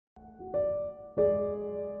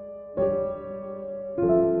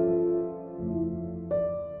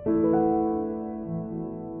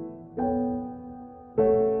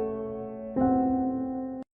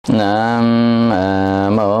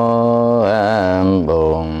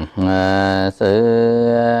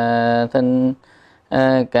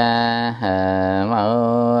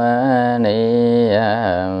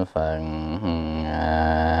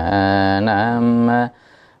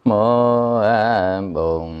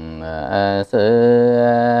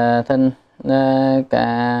sư thích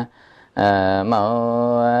ca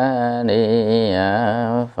mâu ni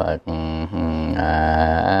Phật.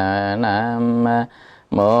 Nam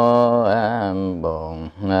mô Bổn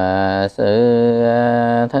sư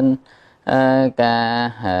thích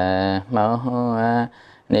ca mâu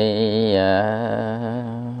ni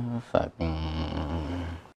Phật.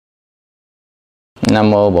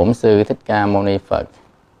 Nam mô Bổn sư Thích Ca Mâu Ni Phật.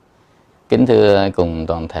 Kính thưa cùng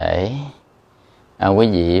toàn thể quý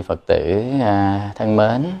vị Phật tử thân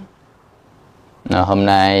mến, hôm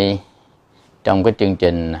nay trong cái chương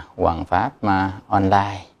trình Hoằng Pháp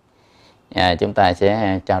online, chúng ta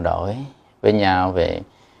sẽ trao đổi với nhau về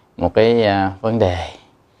một cái vấn đề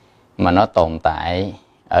mà nó tồn tại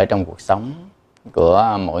ở trong cuộc sống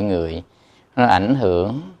của mỗi người. Nó ảnh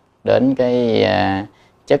hưởng đến cái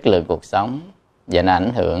chất lượng cuộc sống và nó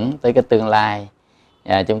ảnh hưởng tới cái tương lai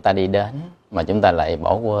chúng ta đi đến mà chúng ta lại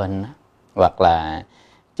bỏ quên, hoặc là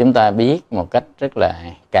chúng ta biết một cách rất là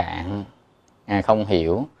cạn, không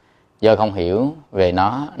hiểu. Do không hiểu về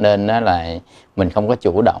nó nên là mình không có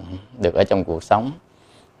chủ động được ở trong cuộc sống,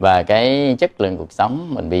 và cái chất lượng cuộc sống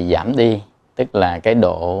mình bị giảm đi, tức là cái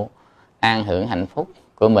độ an hưởng hạnh phúc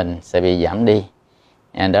của mình sẽ bị giảm đi.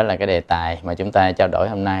 Đó là cái đề tài mà chúng ta trao đổi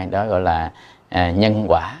hôm nay, đó gọi là nhân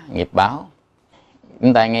quả nghiệp báo.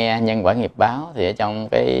 Chúng ta nghe nhân quả nghiệp báo thì ở trong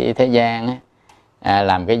cái thế gian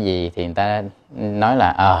làm cái gì thì người ta nói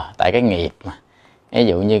là tại cái nghiệp mà. Ví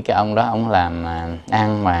dụ như cái ông đó ông làm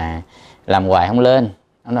ăn mà làm hoài không lên,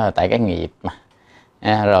 nó nói là tại cái nghiệp mà.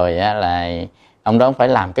 Rồi là ông đó phải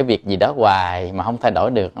làm cái việc gì đó hoài mà không thay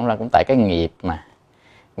đổi được, ông là cũng tại cái nghiệp mà.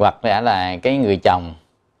 Hoặc là cái người chồng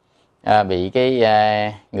bị cái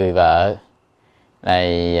người vợ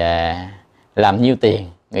này làm nhiêu tiền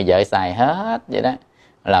người vợ xài hết vậy đó,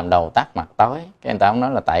 làm đầu tắt mặt tối, cái người ta không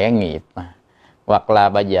nói là tại cái nghiệp mà. Hoặc là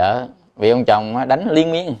bà vợ bị ông chồng đánh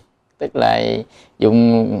liên miên, tức là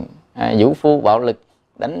dùng vũ phu bạo lực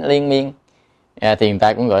đánh liên miên, thì người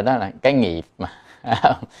ta cũng gọi đó là cái nghiệp mà.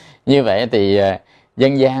 Như vậy thì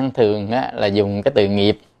dân gian thường là dùng cái từ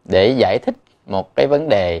nghiệp để giải thích một cái vấn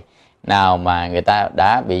đề nào mà người ta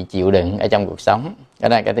đã bị chịu đựng ở trong cuộc sống. Đó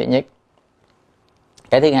là cái thứ nhất.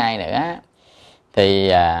 Cái thứ hai nữa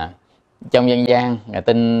thì trong dân gian người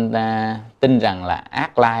tin rằng là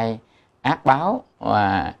ác lai ác báo,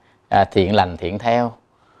 và thiện lành thiện theo.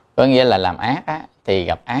 Có nghĩa là làm ác thì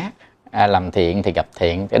gặp ác, làm thiện thì gặp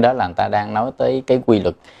thiện. Cái đó là người ta đang nói tới cái quy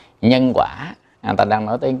luật nhân quả. Người ta đang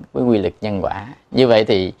nói tới cái quy luật nhân quả. Như vậy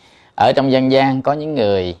thì ở trong dân gian có những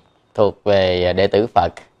người thuộc về đệ tử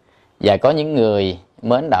Phật, và có những người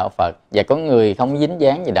mến đạo Phật, và có người không dính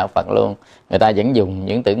dáng về đạo Phật luôn. Người ta vẫn dùng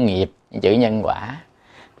những từ nghiệp, những chữ nhân quả.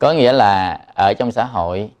 Có nghĩa là ở trong xã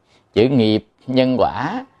hội, chữ nghiệp, nhân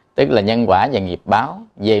quả, tức là nhân quả và nghiệp báo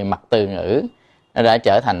về mặt từ ngữ, nó đã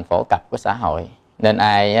trở thành phổ cập của xã hội. Nên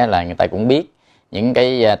ai là người ta cũng biết những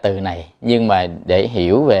cái từ này. Nhưng mà để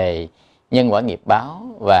hiểu về nhân quả nghiệp báo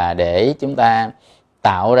và để chúng ta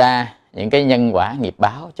tạo ra những cái nhân quả nghiệp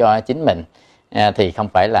báo cho chính mình thì không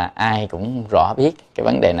phải là ai cũng rõ biết cái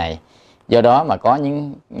vấn đề này. Do đó mà có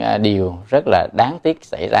những điều rất là đáng tiếc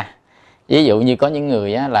xảy ra. Ví dụ như có những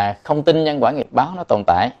người là không tin nhân quả nghiệp báo nó tồn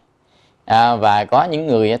tại, và có những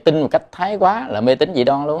người tin một cách thái quá là mê tín dị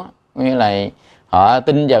đoan luôn á. Nghĩa là họ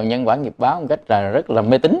tin vào nhân quả nghiệp báo một cách là rất là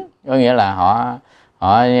mê tín. Có nghĩa là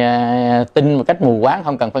họ tin một cách mù quáng,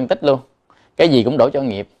 không cần phân tích luôn. Cái gì cũng đổ cho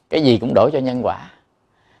nghiệp, cái gì cũng đổ cho nhân quả.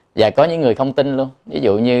 Và có những người không tin luôn. Ví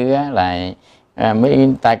dụ như là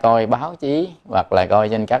mấy ta coi báo chí hoặc là coi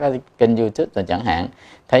trên các cái kênh YouTube rồi chẳng hạn,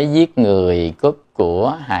 thấy giết người, cướp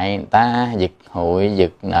của, hại người ta, giật hụi,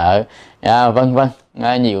 giật nợ, vân vân,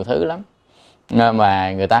 nhiều thứ lắm.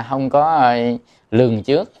 Mà người ta không có lường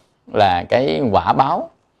trước là cái quả báo,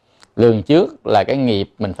 lường trước là cái nghiệp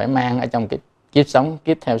mình phải mang ở trong cái kiếp sống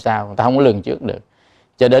kiếp theo sau. Người ta không có lường trước được,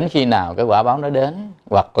 cho đến khi nào cái quả báo nó đến,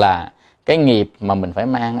 hoặc là cái nghiệp mà mình phải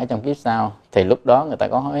mang ở trong kiếp sau, thì lúc đó người ta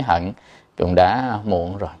có hối hận cũng đã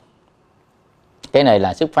muộn rồi. Cái này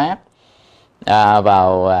là xuất phát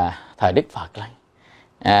vào thời Đức Phật thôi,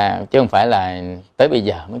 chứ không phải là tới bây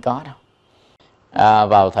giờ mới có đâu.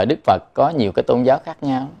 Vào thời Đức Phật có nhiều cái tôn giáo khác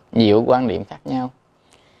nhau, nhiều quan niệm khác nhau,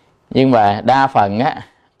 nhưng mà đa phần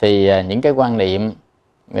thì những cái quan niệm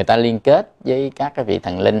người ta liên kết với các cái vị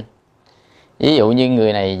thần linh. Ví dụ như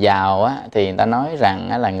người này giàu thì người ta nói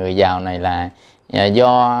rằng là người giàu này là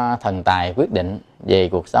do thần tài quyết định về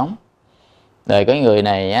cuộc sống. Rồi cái người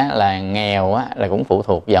này là nghèo là cũng phụ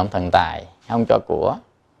thuộc vào ông thần tài không cho của.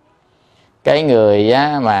 Cái người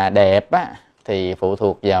mà đẹp thì phụ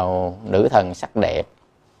thuộc vào nữ thần sắc đẹp.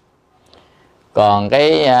 Còn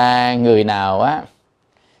cái người nào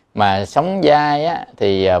mà sống dai á,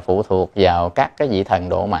 thì phụ thuộc vào các cái vị thần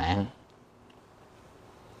độ mạng.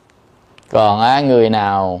 Còn người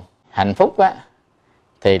nào hạnh phúc á,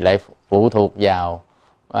 thì lại phụ thuộc vào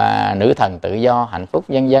nữ thần tự do, hạnh phúc,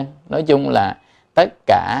 vân vân. Nói chung là tất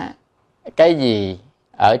cả cái gì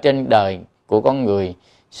ở trên đời của con người,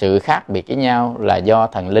 sự khác biệt với nhau là do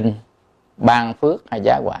thần linh ban phước hay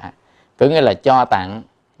giá quả. Có nghĩa là cho tặng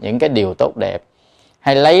những cái điều tốt đẹp,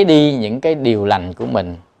 hay lấy đi những cái điều lành của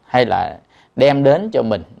mình, hay là đem đến cho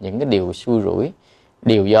mình những cái điều xui rủi,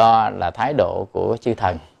 đều do là thái độ của chư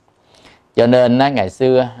thần. Cho nên ngày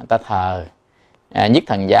xưa người ta thờ nhất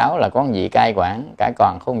thần giáo là có một vị cai quản cả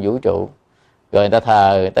còn không vũ trụ, rồi người ta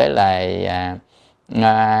thờ tới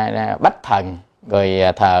là bách thần, rồi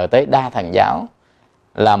thờ tới đa thần giáo,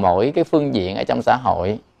 là mỗi cái phương diện ở trong xã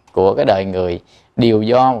hội của cái đời người đều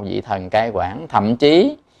do một vị thần cai quản, thậm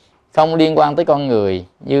chí không liên quan tới con người,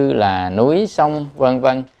 như là núi sông vân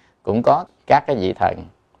vân cũng có các cái vị thần.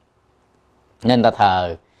 Nên ta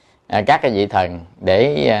thờ các cái vị thần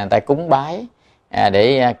để ta cúng bái,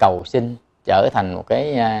 để cầu xin, trở thành một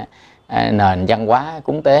cái nền văn hóa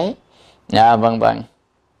cúng tế, vân vân.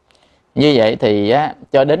 Như vậy thì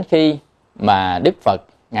cho đến khi mà Đức Phật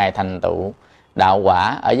ngài thành tựu đạo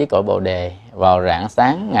quả ở dưới cội Bồ Đề vào rạng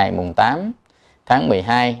sáng ngày mùng 8 tháng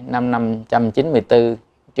 12 năm 594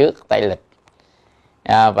 trước Tây Lịch,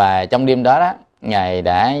 và trong đêm đó, ngài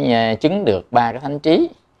đã chứng được 3 cái thánh trí.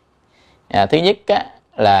 Thứ nhất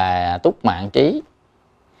là túc mạng trí,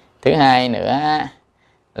 thứ hai nữa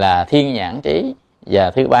là thiên nhãn trí,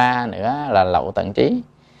 và thứ ba nữa là lậu tận trí.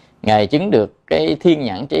 Ngài chứng được cái thiên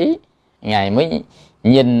nhãn trí, ngài mới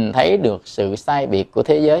nhìn thấy được sự sai biệt của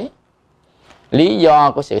thế giới, lý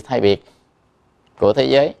do của sự sai biệt của thế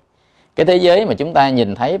giới. Cái thế giới mà chúng ta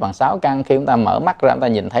nhìn thấy bằng 6 căn, khi chúng ta mở mắt ra chúng ta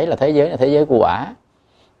nhìn thấy là thế giới là thế giới của quả,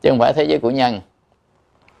 chứ không phải thế giới của nhân.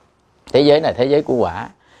 Thế giới này thế giới của quả,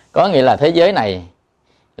 có nghĩa là thế giới này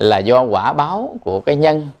là do quả báo của cái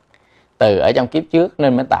nhân từ ở trong kiếp trước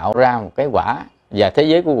nên mới tạo ra một cái quả, và thế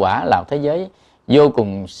giới của quả là thế giới vô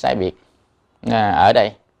cùng sai biệt. Ở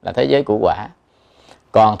đây là thế giới của quả,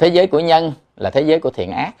 còn thế giới của nhân là thế giới của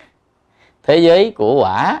thiện ác, thế giới của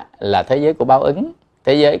quả là thế giới của báo ứng,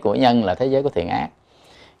 thế giới của nhân là thế giới của thiện ác.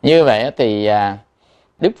 Như vậy thì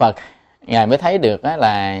Đức Phật ngài mới thấy được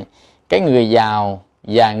là cái người giàu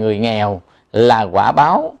và người nghèo là quả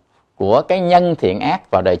báo của cái nhân thiện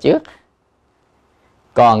ác vào đời trước.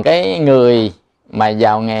 Còn cái người mà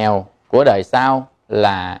giàu nghèo của đời sau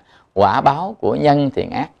là quả báo của nhân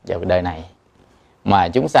thiện ác vào đời này, mà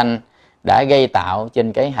chúng sanh đã gây tạo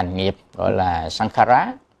trên cái hành nghiệp gọi là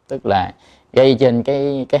sankhara, tức là gây trên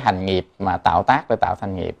cái hành nghiệp mà tạo tác để tạo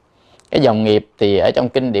thành nghiệp. Cái dòng nghiệp thì ở trong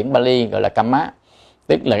kinh điển Bali gọi là kamma,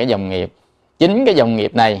 tức là cái dòng nghiệp. Chính cái dòng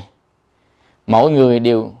nghiệp này mỗi người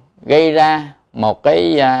đều gây ra một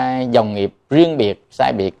cái dòng nghiệp riêng biệt,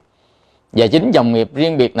 sai biệt, và chính dòng nghiệp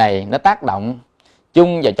riêng biệt này nó tác động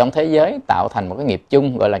chung vào trong thế giới, tạo thành một cái nghiệp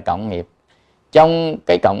chung gọi là cộng nghiệp. Trong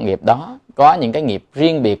cái cộng nghiệp đó có những cái nghiệp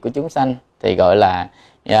riêng biệt của chúng sanh thì gọi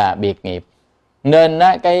là biệt nghiệp. Nên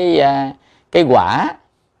cái quả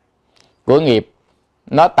của nghiệp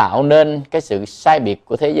nó tạo nên cái sự sai biệt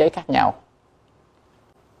của thế giới khác nhau.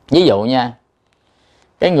 Ví dụ nha,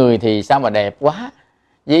 cái người thì sao mà đẹp quá,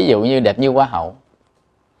 ví dụ như đẹp như hoa hậu.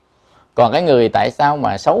 Còn cái người tại sao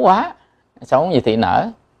mà xấu quá, xấu như thị nở,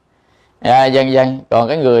 vân vân. Còn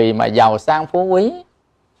cái người mà giàu sang phú quý,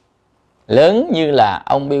 lớn như là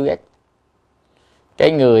ông Bill Gates.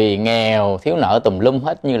 Cái người nghèo thiếu nợ tùm lum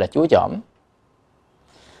hết như là chúa chỏm.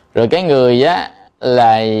 Rồi cái người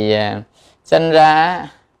là sinh ra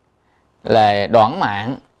là đoản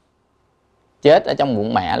mạng, chết ở trong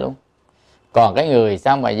bụng mẹ luôn. Còn cái người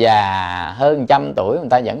sao mà già hơn 100 tuổi người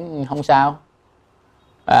ta vẫn không sao.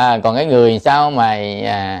 Còn cái người sao mà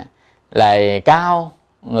là cao,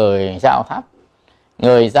 người sao thấp.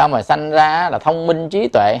 Người sao mà sanh ra là thông minh trí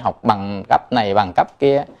tuệ, học bằng cấp này bằng cấp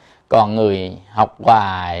kia. Còn người học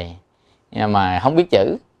hoài mà không biết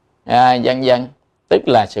chữ, vân vân. Tức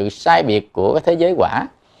là sự sai biệt của cái thế giới quả.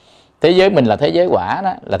 Thế giới mình là thế giới quả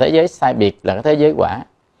đó, là thế giới sai biệt, là cái thế giới quả.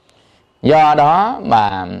 Do đó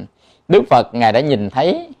mà Đức Phật ngài đã nhìn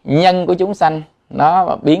thấy nhân của chúng sanh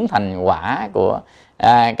nó biến thành quả của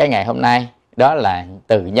cái ngày hôm nay. Đó là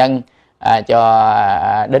từ nhân cho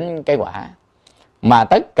đến cái quả. Mà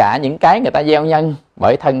tất cả những cái người ta gieo nhân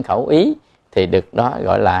bởi thân khẩu ý thì được đó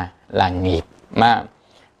gọi là nghiệp.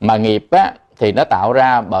 Mà nghiệp thì nó tạo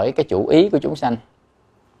ra bởi cái chủ ý của chúng sanh.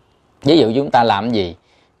 Ví dụ chúng ta làm gì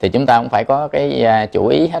thì chúng ta không phải có cái chủ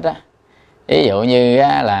ý hết á. Ví dụ như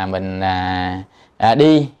là mình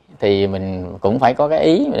đi thì mình cũng phải có cái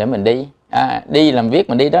ý để mình đi. Đi làm viết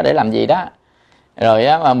mình đi đó để làm gì đó. Rồi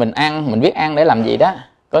mà mình ăn, mình biết ăn để làm gì đó.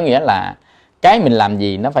 Có nghĩa là cái mình làm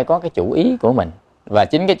gì nó phải có cái chủ ý của mình. Và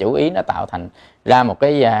chính cái chủ ý nó tạo thành ra một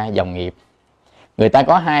cái dòng nghiệp. Người ta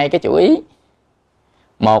có hai cái chủ ý.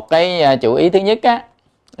 Một cái chủ ý thứ nhất á,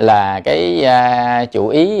 là cái chủ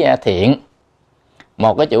ý thiện.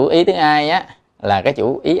 Một cái chủ ý thứ hai á, là cái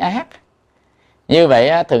chủ ý ác. Như vậy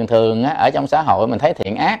á, thường thường á, ở trong xã hội mình thấy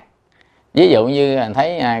thiện ác. Ví dụ như mình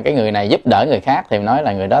thấy cái người này giúp đỡ người khác thì mình nói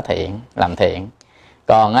là người đó thiện, làm thiện.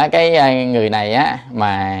 Còn cái người này á,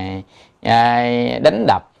 mà đánh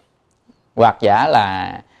đập hoặc giả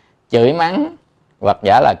là chửi mắng hoặc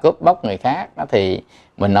giả là cướp bóc người khác đó, thì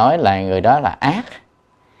mình nói là người đó là ác.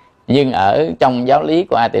 Nhưng ở trong giáo lý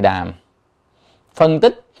của A Tỳ Đàm phân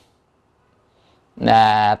tích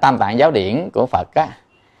Tam Tạng giáo điển của Phật á,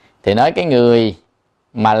 thì nói cái người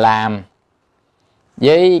mà làm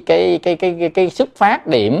với cái xuất phát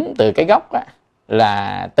điểm từ cái gốc á,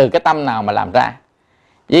 là từ cái tâm nào mà làm ra.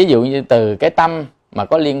 Ví dụ như từ cái tâm mà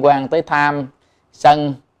có liên quan tới tham,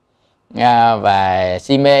 sân và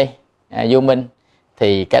si mê, vô minh,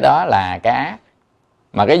 thì cái đó là cái ác.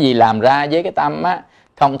 Mà cái gì làm ra với cái tâm á,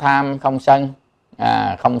 không tham, không sân,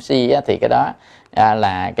 không si á, thì cái đó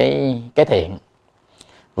là cái thiện.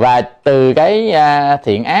 Và từ cái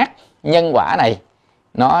thiện ác nhân quả này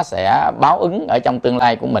nó sẽ báo ứng ở trong tương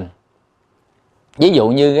lai của mình. Ví dụ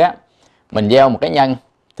như á, mình gieo một cái nhân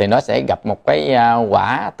thì nó sẽ gặp một cái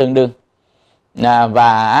quả tương đương.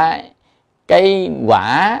 Và cái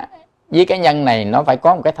quả với cái nhân này nó phải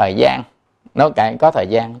có một cái thời gian. Nó có thời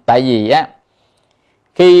gian. Tại vì á,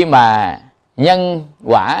 khi mà nhân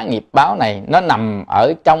quả nghiệp báo này nó nằm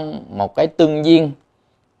ở trong một cái tương duyên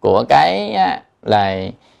của cái là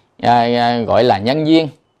gọi là nhân duyên.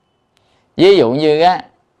 Ví dụ như á,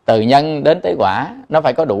 từ nhân đến tới quả nó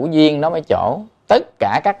phải có đủ duyên nó mới chỗ. Tất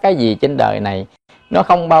cả các cái gì trên đời này nó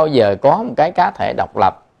không bao giờ có một cái cá thể độc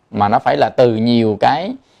lập, mà nó phải là từ nhiều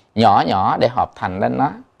cái nhỏ nhỏ để hợp thành lên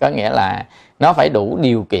nó. Có nghĩa là nó phải đủ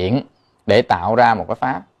điều kiện để tạo ra một cái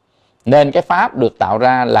pháp. Nên cái pháp được tạo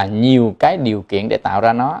ra là nhiều cái điều kiện để tạo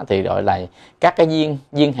ra nó, thì gọi là các cái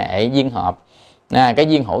duyên hệ, duyên hợp, cái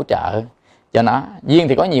duyên hỗ trợ cho nó. Duyên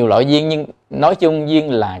thì có nhiều loại duyên, nhưng nói chung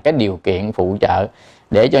duyên là cái điều kiện phụ trợ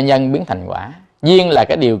để cho nhân biến thành quả. Duyên là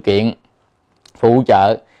cái điều kiện phụ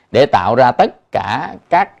trợ để tạo ra tất cả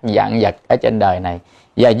các dạng vật ở trên đời này.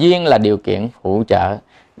 Và duyên là điều kiện phụ trợ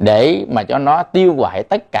để mà cho nó tiêu hoại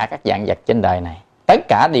tất cả các dạng vật trên đời này. Tất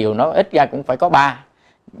cả điều nó ít ra cũng phải có ba.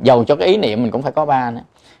 Dầu cho cái ý niệm mình cũng phải có ba nữa.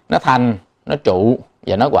 Nó thành, nó trụ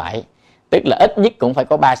và nó hoại. Tức là ít nhất cũng phải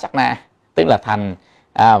có ba sát na. Tức là thành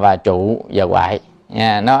và trụ và hoại.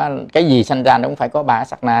 Nó cái gì sanh ra nó cũng phải có ba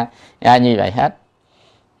sát na như vậy hết.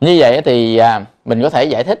 Như vậy thì mình có thể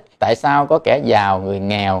giải thích tại sao có kẻ giàu, người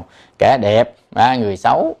nghèo, kẻ đẹp, người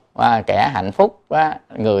xấu, kẻ hạnh phúc,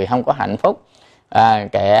 người không có hạnh phúc,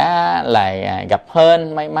 kẻ là gặp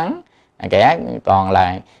hên, may mắn, kẻ còn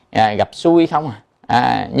là gặp xui không.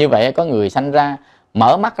 Như vậy có người sanh ra,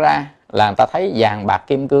 mở mắt ra là người ta thấy vàng bạc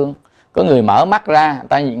kim cương. Có người mở mắt ra người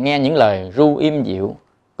ta nghe những lời ru im dịu.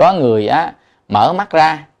 Có người mở mắt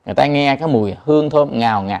ra người ta nghe cái mùi hương thơm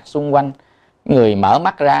ngào ngạt xung quanh. Người mở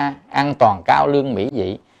mắt ra ăn toàn cao lương mỹ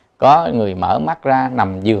vị. Có người mở mắt ra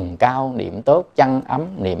nằm giường cao niệm tốt, chăn ấm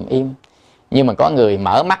niệm im. Nhưng mà có người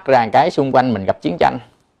mở mắt ra cái xung quanh mình gặp chiến tranh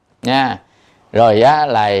nha. Rồi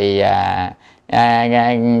là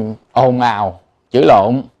ồn ào, chửi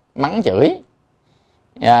lộn, mắng chửi.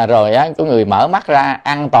 Rồi có người mở mắt ra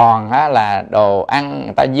ăn toàn là đồ ăn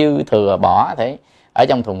người ta dư thừa bỏ thế ở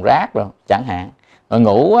trong thùng rác rồi chẳng hạn. Rồi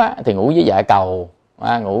ngủ thì ngủ với vợ cầu,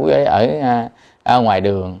 ngủ ở ngoài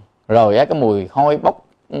đường. Rồi cái mùi hôi bốc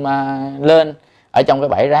lên ở trong cái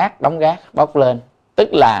bãi rác, đống rác bốc lên.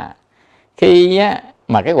 Tức là khi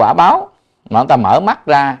mà cái quả báo mà chúng ta mở mắt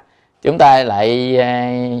ra, chúng ta lại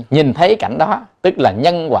nhìn thấy cảnh đó. Tức là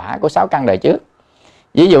nhân quả của 6 căn đời trước.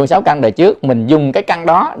 Ví dụ 6 căn đời trước mình dùng cái căn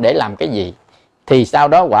đó để làm cái gì, thì sau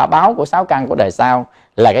đó quả báo của 6 căn của đời sau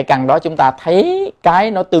là cái căn đó chúng ta thấy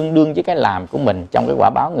cái nó tương đương với cái làm của mình trong cái quả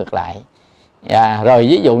báo ngược lại. Rồi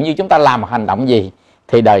ví dụ như chúng ta làm một hành động gì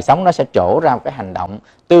thì đời sống nó sẽ trổ ra một cái hành động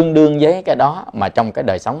tương đương với cái đó mà trong cái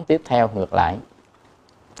đời sống tiếp theo ngược lại.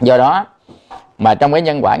 Do đó mà trong cái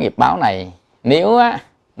nhân quả nghiệp báo này, nếu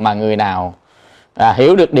mà người nào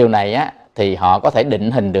hiểu được điều này thì họ có thể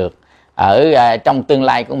định hình được ở trong tương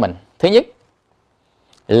lai của mình. Thứ nhất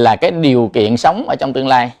là cái điều kiện sống ở trong tương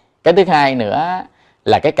lai. Cái thứ hai nữa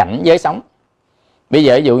là cái cảnh giới sống. Bây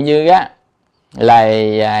giờ ví dụ như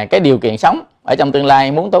là cái điều kiện sống ở trong tương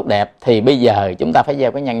lai muốn tốt đẹp thì bây giờ chúng ta phải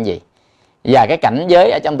gieo cái nhân gì? Và cái cảnh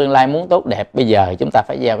giới ở trong tương lai muốn tốt đẹp, bây giờ chúng ta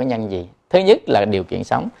phải gieo cái nhân gì? Thứ nhất là điều kiện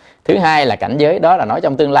sống, thứ hai là cảnh giới, đó là nói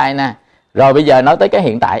trong tương lai nè. Rồi bây giờ nói tới cái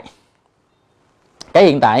hiện tại. Cái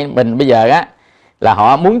hiện tại mình bây giờ á, là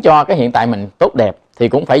họ muốn cho cái hiện tại mình tốt đẹp thì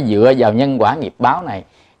cũng phải dựa vào nhân quả nghiệp báo này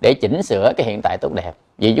để chỉnh sửa cái hiện tại tốt đẹp.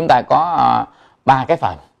 Vì chúng ta có 3 cái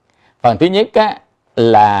phần. Phần thứ nhất á,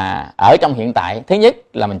 là ở trong hiện tại. Thứ nhất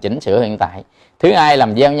là mình chỉnh sửa hiện tại. Thứ hai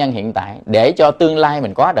làm gieo nhân hiện tại để cho tương lai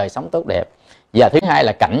mình có đời sống tốt đẹp. Và thứ hai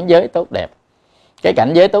là cảnh giới tốt đẹp. Cái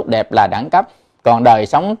cảnh giới tốt đẹp là đẳng cấp, còn đời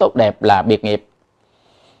sống tốt đẹp là biệt nghiệp.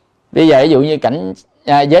 Bây giờ ví dụ như cảnh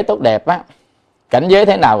giới tốt đẹp á, cảnh giới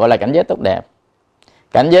thế nào gọi là cảnh giới tốt đẹp?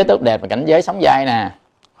 Cảnh giới tốt đẹp là cảnh giới sống dai nè,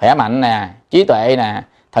 khỏe mạnh nè, trí tuệ nè,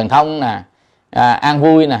 thần thông nè, an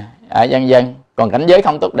vui nè, vân vân. Còn cảnh giới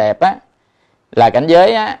không tốt đẹp á, là cảnh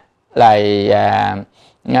giới á,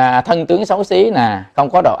 là thân tướng xấu xí nè, không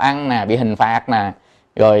có đồ ăn nè, bị hình phạt nè,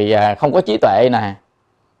 rồi không có trí tuệ nè,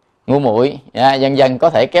 ngu muội, vân vân, có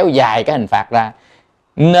thể kéo dài cái hình phạt ra.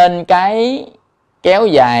 Nên cái kéo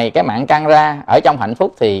dài cái mạng căn ra ở trong hạnh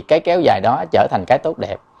phúc thì cái kéo dài đó trở thành cái tốt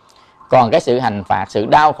đẹp. Còn cái sự hành phạt, sự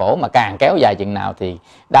đau khổ mà càng kéo dài chừng nào thì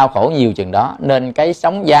đau khổ nhiều chừng đó. Nên cái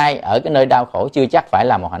sống dai ở cái nơi đau khổ chưa chắc phải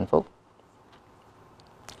là một hạnh phúc.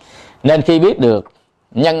 Nên khi biết được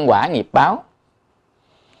nhân quả nghiệp báo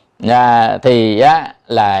thì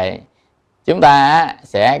là chúng ta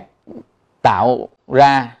sẽ tạo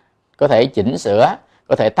ra, có thể chỉnh sửa,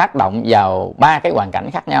 có thể tác động vào 3 cái hoàn cảnh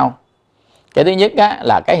khác nhau. Cái thứ nhất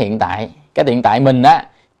là cái hiện tại. Cái hiện tại mình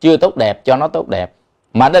chưa tốt đẹp cho nó tốt đẹp.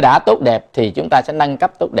 Mà nó đã tốt đẹp thì chúng ta sẽ nâng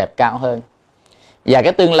cấp tốt đẹp cao hơn. Và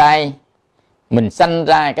cái tương lai mình sanh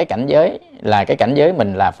ra cái cảnh giới, là cái cảnh giới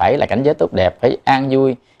mình là phải là cảnh giới tốt đẹp, phải an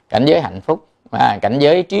vui, cảnh giới hạnh phúc, cảnh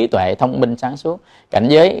giới trí tuệ thông minh sáng suốt, cảnh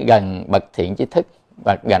giới gần bậc thiện tri thức,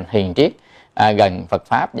 và gần hiền triết, gần Phật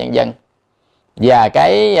pháp vân vân. Và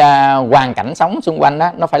cái hoàn cảnh sống xung quanh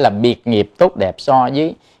đó nó phải là biệt nghiệp tốt đẹp so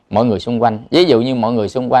với mọi người xung quanh. Ví dụ như mọi người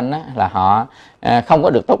xung quanh là họ không có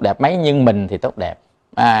được tốt đẹp mấy, nhưng mình thì tốt đẹp.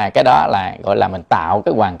 Cái đó là gọi là mình tạo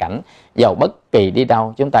cái hoàn cảnh, dầu bất kỳ đi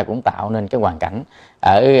đâu chúng ta cũng tạo nên cái hoàn cảnh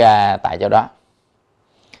ở tại chỗ đó.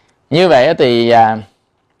 Như vậy thì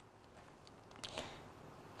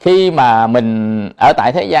khi mà mình ở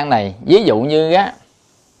tại thế gian này, ví dụ như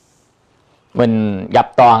mình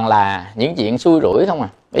gặp toàn là những chuyện xui rủi không à.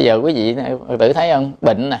 Bây giờ quý vị tự thấy không,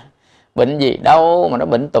 bệnh nè, bệnh gì đâu mà nó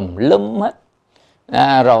bệnh tùm lum hết.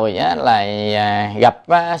 Rồi là gặp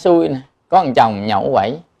xui nè, có thằng chồng nhậu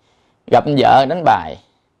quậy, gặp vợ đánh bài,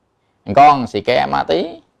 con xì ke ma tí,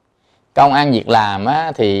 công ăn việc làm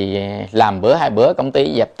thì làm bữa 2 bữa công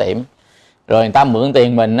ty dẹp tiệm, rồi người ta mượn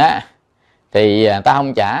tiền mình thì người ta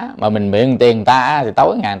không trả, mà mình mượn tiền người ta thì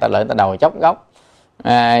tối ngày người ta lại người ta đòi chốc gốc,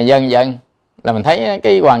 dần dần là mình thấy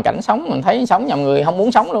cái hoàn cảnh sống, mình thấy sống nhầm người không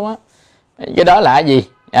muốn sống luôn á. Cái đó là cái gì?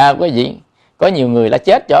 Quý vị, có nhiều người đã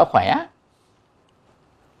chết cho khỏe.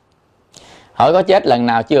 Hỏi có chết lần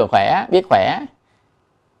nào chưa khỏe, biết khỏe?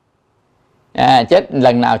 Chết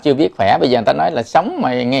lần nào chưa biết khỏe. Bây giờ người ta nói là sống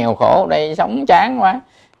mà nghèo khổ đây, sống chán quá.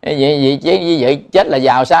 Vậy chết là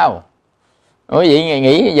giàu sao? Quý vị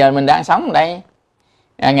nghĩ giờ mình đang sống ở đây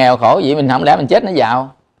nghèo khổ vậy, mình không lẽ mình chết nó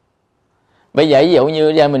giàu? Bây giờ ví dụ như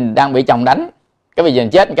giờ mình đang bị chồng đánh, cái bây giờ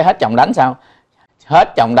chết cái hết chồng đánh sao?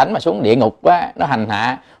 Hết chồng đánh mà xuống địa ngục quá, nó hành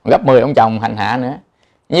hạ gấp 10 ông chồng hành hạ nữa.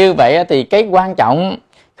 Như vậy thì cái quan trọng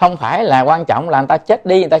không phải là quan trọng là người ta chết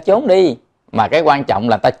đi, người ta trốn đi, mà cái quan trọng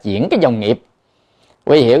là ta chuyển cái dòng nghiệp.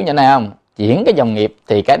 Quý hiểu như này không? Chuyển cái dòng nghiệp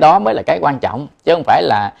thì cái đó mới là cái quan trọng, chứ không phải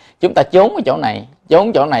là chúng ta trốn cái chỗ này,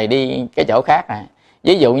 trốn chỗ này đi cái chỗ khác.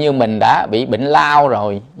 Ví dụ như mình đã bị bệnh lao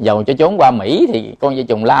rồi, dầu cho trốn qua Mỹ thì con dây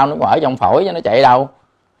trùng lao nó còn ở trong phổi chứ nó chạy đâu.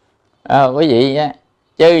 Quý vị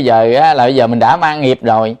chứ giờ là bây giờ mình đã mang nghiệp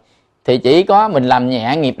rồi thì chỉ có mình làm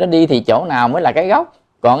nhẹ nghiệp nó đi thì chỗ nào mới là cái gốc.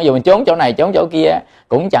 Còn dù mình trốn chỗ này trốn chỗ kia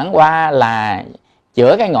cũng chẳng qua là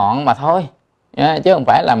chữa cái ngọn mà thôi, chứ không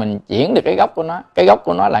phải là mình chuyển được cái gốc của nó. Cái gốc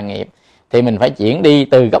của nó là nghiệp thì mình phải chuyển đi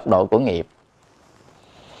từ góc độ của nghiệp.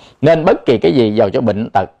 Nên bất kỳ cái gì, dầu cho bệnh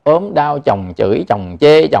tật, ốm đau, chồng chửi, chồng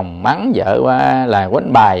chê, chồng mắng, vợ là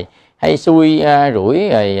quánh bài, hay xui rủi,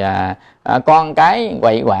 rồi con cái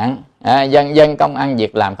quậy quạng, dân công ăn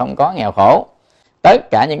việc làm không có, nghèo khổ,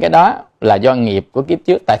 tất cả những cái đó là do nghiệp của kiếp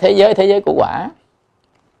trước. Tại thế giới của quả,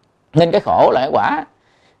 nên cái khổ là cái quả.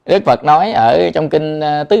 Đức Phật nói ở trong kinh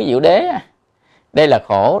Tứ Diệu Đế, đây là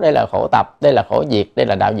khổ tập, đây là khổ diệt, đây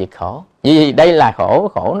là đạo diệt khổ. Vì đây là khổ,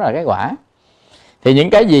 khổ nó là cái quả. Thì những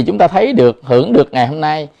cái gì chúng ta thấy được, hưởng được ngày hôm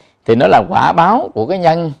nay thì nó là quả báo của cái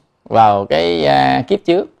nhân vào cái kiếp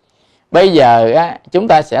trước. Bây giờ chúng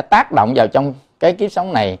ta sẽ tác động vào trong cái kiếp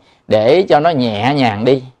sống này để cho nó nhẹ nhàng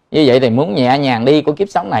đi, Như vậy thì muốn nhẹ nhàng đi của kiếp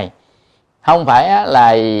sống này, không phải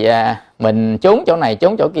là mình trốn chỗ này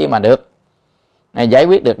trốn chỗ kia mà được giải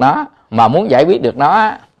quyết được nó. Mà muốn giải quyết được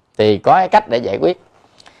nó thì có cái cách để giải quyết.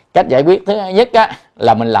 Cách giải quyết thứ nhất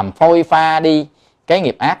là mình làm phôi pha đi cái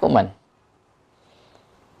nghiệp ác của mình.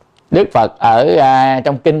 Đức Phật ở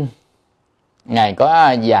trong kinh, Ngài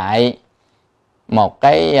có dạy một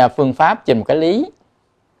cái phương pháp trên một cái lý.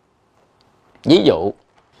 Ví dụ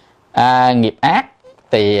nghiệp ác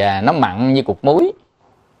thì nó mặn như cục muối,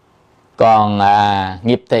 còn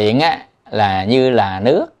nghiệp thiện là như là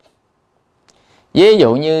nước. Ví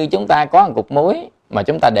dụ như chúng ta có một cục muối mà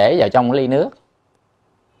chúng ta để vào trong ly nước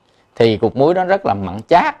thì cục muối đó rất là mặn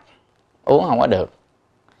chát, uống không có được.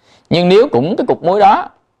 Nhưng nếu cũng cái cục muối đó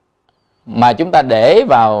mà chúng ta để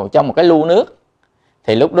vào trong một cái lu nước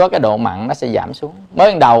thì lúc đó cái độ mặn nó sẽ giảm xuống.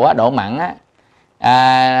 Mới ban đầu độ mặn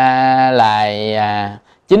là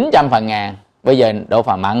 900 phần ngàn, bây giờ độ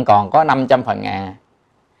phần mặn còn có 500 phần ngàn.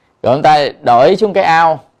 Rồi chúng ta đổi xuống cái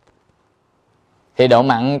ao thì độ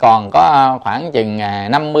mặn còn có khoảng chừng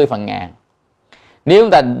 50 phần ngàn. Nếu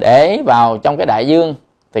chúng ta để vào trong cái đại dương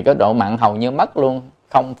thì cái độ mặn hầu như mất luôn,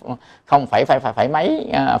 không phải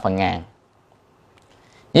mấy phần ngàn.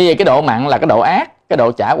 Như vậy cái độ mặn là cái độ ác, cái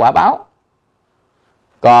độ trả quả báo.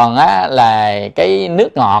 Còn là cái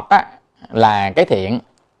nước ngọt là cái thiện.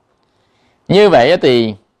 Như vậy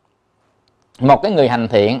thì một cái người hành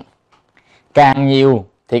thiện càng nhiều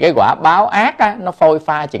thì cái quả báo ác nó phôi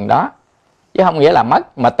pha chừng đó, chứ không nghĩa là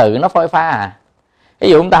mất, mà tự nó phôi pha Ví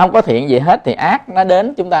dụ chúng ta không có thiện gì hết thì ác nó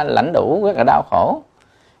đến chúng ta lãnh đủ rất là đau khổ.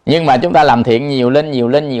 Nhưng mà chúng ta làm thiện nhiều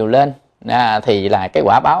lên thì là cái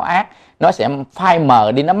quả báo ác nó sẽ phai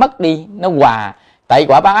mờ đi, nó mất đi, nó hòa. Tại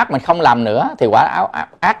quả báo ác mình không làm nữa thì quả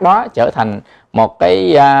ác đó trở thành một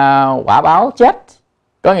cái quả báo chết.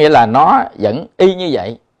 Có nghĩa là nó vẫn y như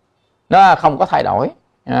vậy, nó không có thay đổi.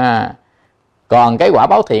 Còn cái quả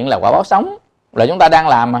báo thiện là quả báo sống, là chúng ta đang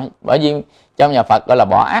làm. Bởi vì trong nhà Phật gọi là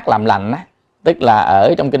bỏ ác làm lành tức là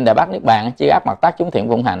ở trong kinh Đại Bát Niết Bàn, chư ác mặc tác chúng thiện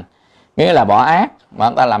phụng hành, nghĩa là bỏ ác mà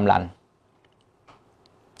chúng ta làm lành.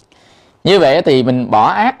 Như vậy thì mình bỏ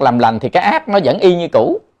ác làm lành thì cái ác nó vẫn y như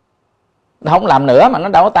cũ, nó không làm nữa mà nó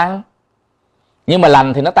đâu có tăng. Nhưng mà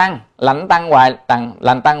lành thì nó tăng, lành tăng hoài,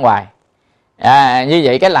 lành tăng hoài. Như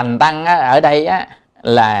vậy cái lành tăng ở đây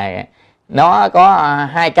là nó có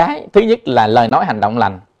hai cái. Thứ nhất là lời nói hành động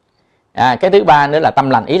lành. Cái thứ ba nữa là tâm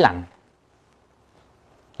lành ý lành.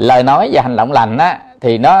 Lời nói và hành động lành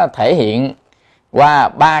thì nó thể hiện qua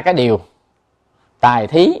ba cái điều: tài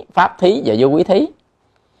thí, pháp thí và vô quý thí.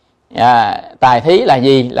 Tài thí là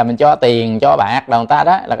gì? Là mình cho tiền cho bạc đầu người ta,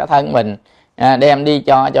 đó là cái thân mình đem đi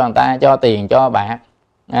cho người ta, cho tiền cho bạc,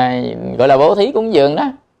 gọi là bố thí cúng dường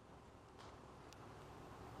đó.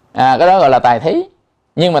 Cái đó gọi là tài thí.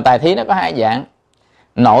 Nhưng mà tài thí nó có hai dạng: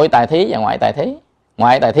 nội tài thí và ngoại tài thí.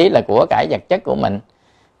 Ngoại tài thí là của cải vật chất của mình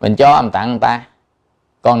cho mình tặng người ta.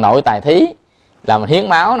 Còn nội tài thí là mình hiến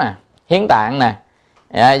máu nè, hiến tạng nè,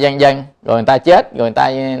 vân vân. Rồi người ta chết, rồi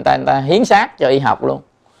người ta hiến xác cho y học luôn,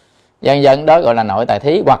 vân vân. Đó gọi là nội tài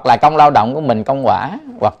thí. Hoặc là công lao động của mình, công quả,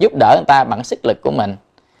 hoặc giúp đỡ người ta bằng sức lực của mình,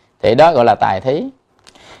 thì đó gọi là tài thí.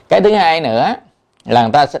 Cái thứ hai nữa là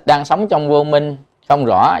người ta đang sống trong vô minh, không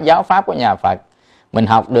rõ giáo pháp của nhà Phật. Mình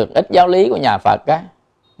học được ít giáo lý của nhà Phật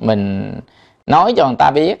mình nói cho người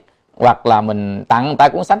ta biết, hoặc là mình tặng người ta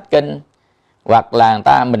cuốn sách kinh, hoặc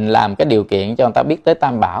là mình làm cái điều kiện cho người ta biết tới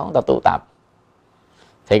Tam Bảo, người ta tu tập,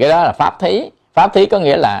 thì cái đó là pháp thí. Pháp thí có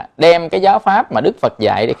nghĩa là đem cái giáo pháp mà Đức Phật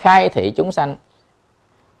dạy để khai thị chúng sanh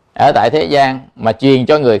ở tại thế gian mà truyền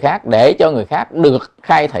cho người khác, để cho người khác được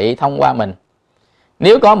khai thị thông qua mình.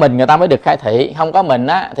 Nếu có mình người ta mới được khai thị, không có mình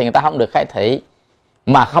thì người ta không được khai thị.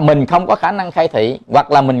 Mà mình không có khả năng khai thị,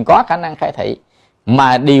 hoặc là mình có khả năng khai thị,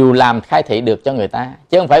 mà đều làm khai thị được cho người ta,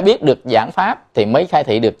 chứ không phải biết được giảng pháp thì mới khai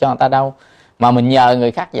thị được cho người ta đâu. Mà mình nhờ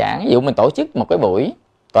người khác giảng. Ví dụ mình tổ chức một cái buổi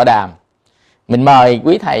tọa đàm, mình mời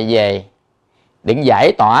quý thầy về định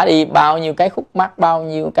giải tỏa đi bao nhiêu cái khúc mắc, bao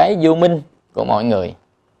nhiêu cái vô minh của mọi người,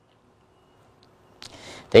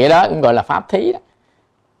 thì cái đó cũng gọi là pháp thí đó.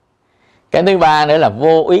 Cái thứ ba nữa là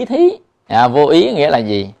vô ý thí. Vô ý nghĩa là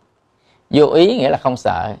gì? Vô ý nghĩa là không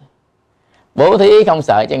sợ. Bố thí không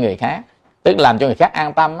sợ cho người khác, tức làm cho người khác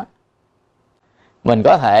an tâm. Mình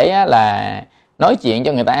có thể là nói chuyện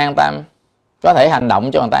cho người ta an tâm, có thể hành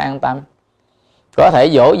động cho người ta an tâm, có thể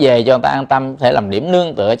dỗ về cho người ta an tâm, có thể làm điểm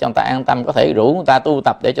nương tựa cho người ta an tâm, có thể rủ người ta tu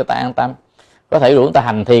tập để cho người ta an tâm, có thể rủ người ta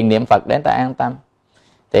hành thiền niệm Phật để người ta an tâm.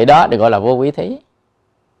 Thì đó được gọi là vô quý thí.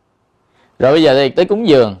 Rồi bây giờ thì tới cúng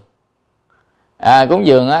dường. Cúng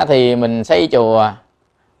dường thì mình xây chùa,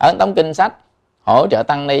 ấn tống kinh sách, hỗ trợ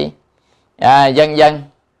tăng ni, vân vân,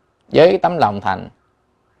 với tấm lòng thành.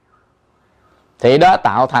 thì đó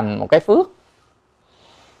tạo thành một cái phước.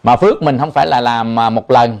 Mà phước mình không phải là làm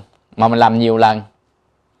một lần, mà mình làm nhiều lần,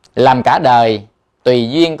 làm cả đời. Tùy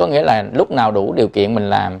duyên, có nghĩa là lúc nào đủ điều kiện mình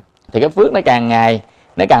làm. Thì cái phước nó càng ngày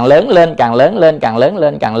nó càng lớn lên, càng lớn lên, càng lớn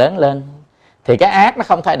lên, càng lớn lên. Thì cái ác nó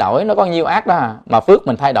không thay đổi, nó có nhiêu ác đó mà phước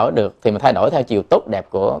mình thay đổi được, thì mình thay đổi theo chiều tốt đẹp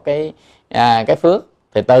của cái phước.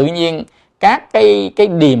 Thì tự nhiên các cái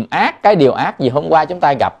điềm ác, cái điều ác gì hôm qua chúng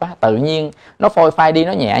ta gặp á, tự nhiên nó phôi phai đi,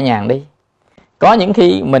 nó nhẹ nhàng đi. Có những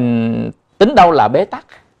khi mình tính đâu là bế tắc,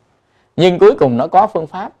 nhưng cuối cùng nó có phương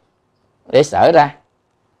pháp để xở ra.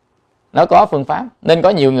 Nó có phương pháp. Nên có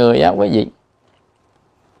nhiều người á quý vị,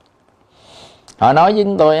 họ nói với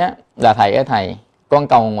chúng tôi á là thầy ơi thầy, con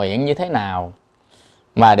cầu nguyện như thế nào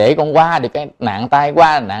mà để con qua được cái nạn tai,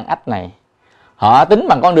 qua nạn ách này. Họ tính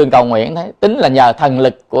bằng con đường cầu nguyện thế, tính là nhờ thần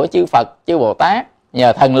lực của chư Phật, chư Bồ Tát,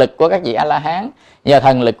 nhờ thần lực của các vị A La Hán, nhờ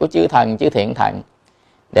thần lực của chư thần, chư thiện thần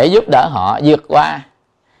để giúp đỡ họ vượt qua.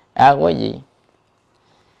 Quý vị,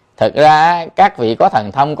 thực ra các vị có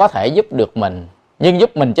thần thông có thể giúp được mình, nhưng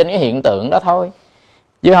giúp mình trên cái hiện tượng đó thôi,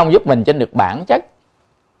 chứ không giúp mình trên được bản chất.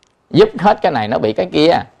 Giúp hết cái này nó bị cái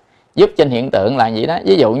kia. Giúp trên hiện tượng là gì đó.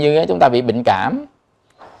 Ví dụ như chúng ta bị bệnh cảm,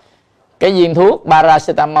 cái viên thuốc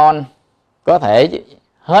paracetamol có thể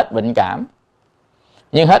hết bệnh cảm,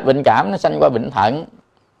 nhưng hết bệnh cảm nó sanh qua bệnh thận,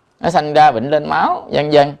 nó sanh ra bệnh lên máu, vân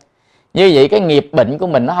vân. Như vậy cái nghiệp bệnh của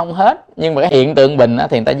mình nó không hết, nhưng mà cái hiện tượng bệnh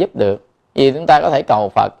thì người ta giúp được. Vì chúng ta có thể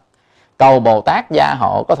cầu Phật, cầu Bồ Tát gia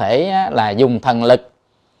hộ, có thể là dùng thần lực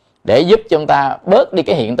để giúp cho chúng ta bớt đi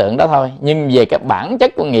cái hiện tượng đó thôi. Nhưng về cái bản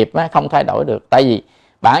chất của nghiệp không thay đổi được. Tại vì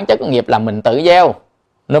bản chất của nghiệp là mình tự gieo,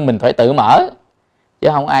 nên mình phải tự mở, chứ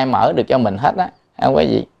không ai mở được cho mình hết á. Không có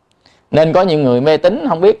gì. Nên có những người mê tín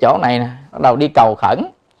không biết chỗ này nè, bắt đầu đi cầu khẩn,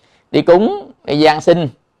 đi cúng, đi gian sinh,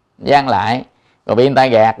 gian lại, rồi bị người ta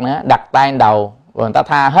gạt nữa, đặt tay lên đầu, rồi người ta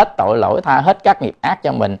tha hết tội lỗi, tha hết các nghiệp ác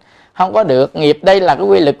cho mình. Không có được. Nghiệp đây là cái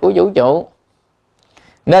quy luật của vũ trụ,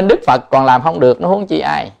 nên Đức Phật còn làm không được, nó huống chi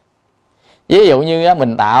ai. Ví dụ như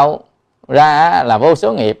mình tạo ra là vô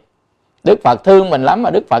số nghiệp, Đức Phật thương mình lắm mà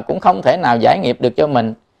Đức Phật cũng không thể nào giải nghiệp được cho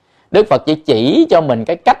mình. Đức Phật chỉ cho mình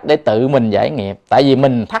cái cách để tự mình giải nghiệp. Tại vì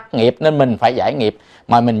mình thắt nghiệp nên mình phải giải nghiệp,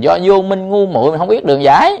 mà mình do vô minh ngu muội mình không biết đường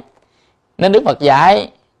giải, nên Đức Phật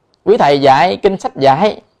dạy, quý thầy dạy, kinh sách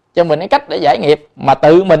dạy cho mình cái cách để giải nghiệp, mà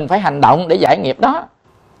tự mình phải hành động để giải nghiệp đó.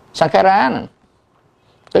 Sankhara,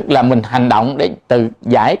 tức là mình hành động để tự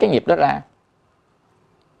giải cái nghiệp đó ra,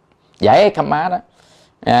 giải cái karma đó,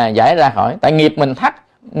 giải ra khỏi. Tại nghiệp mình thắt,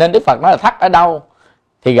 nên Đức Phật nói là thắt ở đâu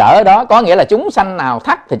thì gỡ ở đó. Có nghĩa là chúng sanh nào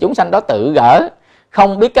thắt thì chúng sanh đó tự gỡ.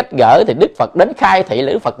 Không biết cách gỡ thì Đức Phật đến khai thị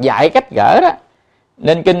là Đức Phật dạy cách gỡ đó.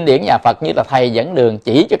 Nên kinh điển nhà Phật như là thầy dẫn đường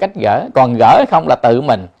chỉ cho cách gỡ. Còn gỡ không là tự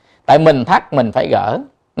mình. Tại mình thắt mình phải gỡ.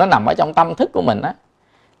 Nó nằm ở trong tâm thức của mình á,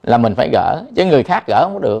 là mình phải gỡ, chứ người khác gỡ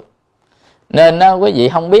không có được. Nên quý vị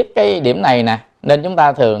không biết cái điểm này nè, nên chúng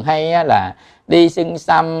ta thường hay là đi xưng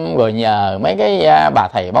xăm rồi nhờ mấy cái bà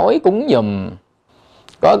thầy bói cúng giùm.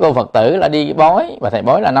 Có cô Phật tử là đi bói, bà thầy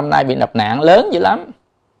bói là năm nay bị nạp nạn lớn dữ lắm,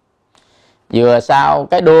 vừa sau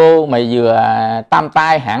cái đô mà vừa tam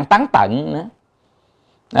tai hạn tán tận nữa,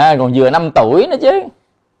 còn vừa 5 tuổi nữa chứ.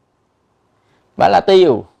 Bà là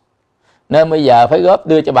tiêu, nên bây giờ phải góp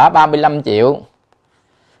đưa cho bà 35 triệu,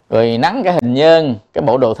 rồi nắn cái hình nhân, cái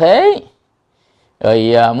bộ đồ thế,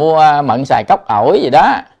 rồi mua mận xài cốc ổi gì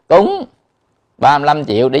đó cúng 35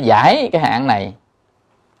 triệu để giải cái hạn này.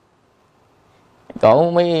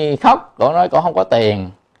 Cổ mới khóc, cổ nói cổ không có tiền.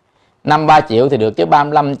 5-3 triệu thì được, chứ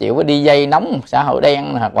 35 triệu phải đi dây nóng xã hội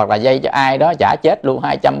đen hoặc là dây cho ai đó trả chết luôn,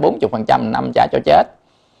 240% năm trả cho chết.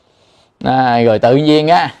 Rồi tự nhiên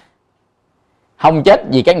á, không chết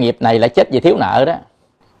vì cái nghiệp này, lại chết vì thiếu nợ đó.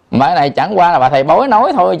 Mà cái này chẳng qua là bà thầy bói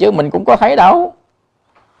nói thôi, chứ mình cũng có thấy đâu.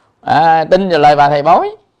 Tin vào lời bà thầy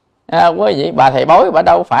bói. Quý vị, bà thầy bói bà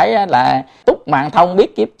đâu phải là túc mạng thông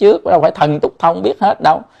biết kiếp trước, đâu phải thần túc thông biết hết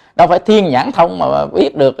đâu, đâu phải thiên nhãn thông mà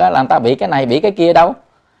biết được là người ta bị cái này bị cái kia đâu.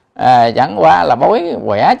 Chẳng qua là bói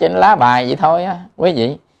quẻ trên lá bài vậy thôi á quý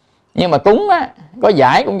vị. Nhưng mà cúng á, có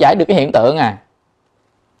giải cũng giải được cái hiện tượng à.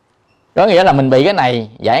 Có nghĩa là mình bị cái này,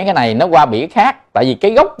 giải cái này nó qua bị cái khác. Tại vì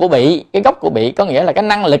cái gốc của bị có nghĩa là cái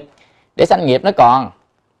năng lực để sanh nghiệp nó còn.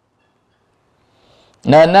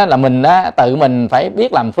 Nên là mình tự mình phải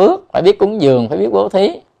biết làm phước, phải biết cúng dường, phải biết bố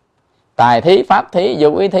thí, tài thí, pháp thí,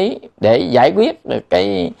 vô ý thí, để giải quyết được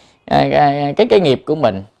cái nghiệp của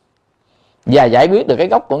mình, và giải quyết được cái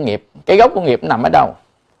gốc của nghiệp. Cái gốc của nghiệp nó nằm ở đâu?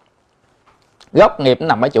 Gốc nghiệp nó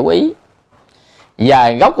nằm ở chủ ý,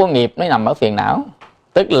 và gốc của nghiệp nó nằm ở phiền não,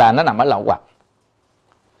 tức là nó nằm ở lậu hoặc.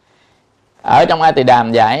 Ở trong A Tỳ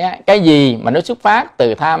Đàm dạy cái gì mà nó xuất phát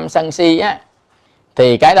từ tham sân si á,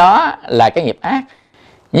 thì cái đó là cái nghiệp ác.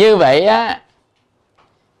 Như vậy á,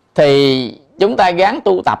 thì chúng ta gắng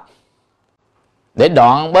tu tập để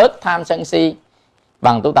đoạn bớt tham sân si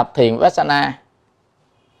bằng tu tập thiền vipassana,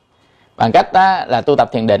 bằng cách đó là tu tập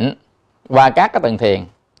thiền định qua các cái tầng thiền.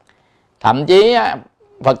 Thậm chí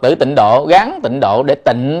Phật tử tịnh độ gắng tịnh độ để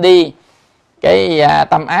tịnh đi cái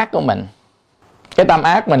tâm ác của mình. Cái tâm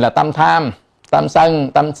ác mình là tâm tham, tâm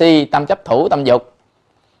sân, tâm si, tâm chấp thủ, tâm dục,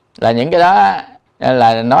 là những cái đó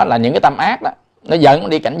là nó là những cái tâm ác đó, nó dẫn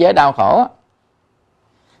đi cảnh giới đau khổ.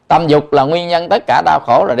 Tâm dục là nguyên nhân tất cả đau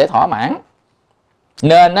khổ là để thỏa mãn.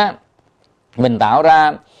 Nên á, mình tạo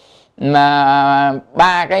ra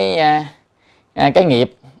ba cái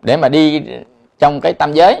nghiệp để mà đi trong cái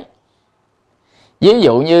tam giới. Ví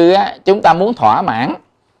dụ như á, chúng ta muốn thỏa mãn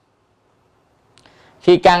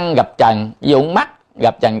khi căn gặp trần, ví dụ mắt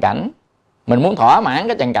gặp trần cảnh, mình muốn thỏa mãn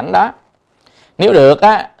cái trần cảnh đó. Nếu được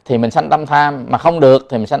á, thì mình sanh tâm tham, mà không được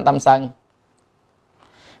thì mình sanh tâm sân.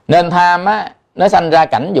 Nên tham á, nó sanh ra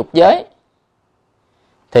cảnh dục giới,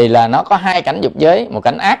 thì là nó có hai cảnh dục giới, một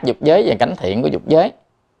cảnh ác dục giới và cảnh thiện của dục giới.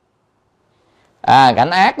 Cảnh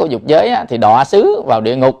ác của dục giới á, thì đọa xứ vào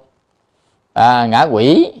địa ngục, ngã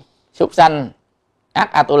quỷ, súc sanh,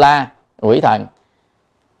 ác Atula, quỷ thần.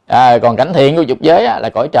 Còn cảnh thiện của dục giới á, là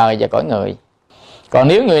cõi trời và cõi người. Còn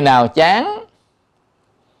nếu người nào chán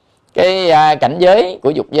cái cảnh giới của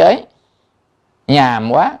dục giới,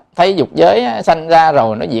 nhàm quá, thấy dục giới á, sanh ra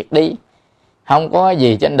rồi nó diệt đi, không có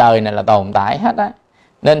gì trên đời này là tồn tại hết á,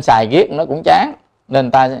 nên xài giết nó cũng chán,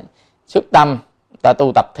 nên ta xuất tâm, ta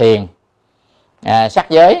tu tập thiền sắc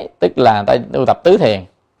giới, tức là ta tu tập tứ thiền: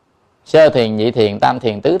 sơ thiền, nhị thiền, tam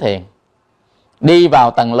thiền, tứ thiền, đi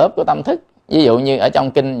vào tầng lớp của tâm thức. Ví dụ như ở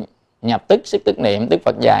trong kinh Nhập Tức Sức Tức Niệm, Đức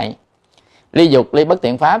Phật dạy ly dục, ly bất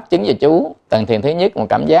thiện pháp, chứng và chú. Tầng thiền thứ nhất, một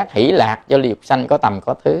cảm giác hỷ lạc do ly dục sanh, có tầm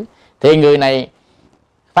có thứ. Thì người này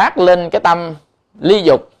phát lên cái tâm ly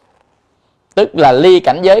dục, tức là ly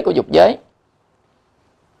cảnh giới của dục giới,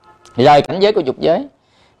 rời cảnh giới của dục giới.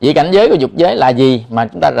 Vì cảnh giới của dục giới là gì mà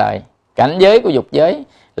chúng ta rời? Cảnh giới của dục giới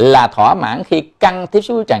là thỏa mãn khi căn tiếp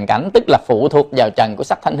xúc với trần cảnh, tức là phụ thuộc vào trần của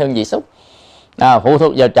sắc thanh hương vị xúc. Phụ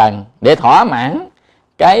thuộc vào trần để thỏa mãn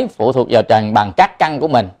cái phụ thuộc vào trần bằng các căn của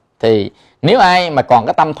mình. Thì nếu ai mà còn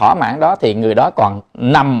cái tâm thỏa mãn đó thì người đó còn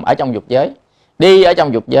nằm ở trong dục giới, đi ở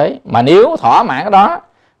trong dục giới. Mà nếu thỏa mãn cái đó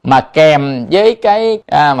mà kèm với cái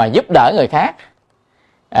mà giúp đỡ người khác,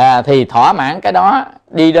 thì thỏa mãn cái đó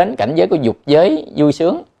đi đến cảnh giới của dục giới vui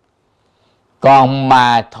sướng. Còn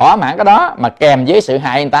mà thỏa mãn cái đó mà kèm với sự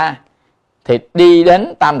hại người ta thì đi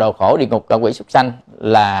đến tam độ khổ, địa ngục, ngạ quỷ, súc sanh,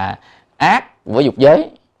 là ác của dục giới.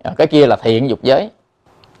 Cái kia là thiện dục giới.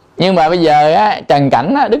 Nhưng mà bây giờ á, trần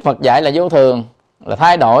cảnh á, Đức Phật dạy là vô thường, là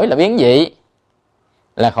thay đổi, là biến dị,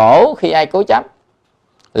 là khổ khi ai cố chấp,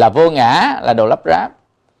 là vô ngã, là đồ lắp ráp.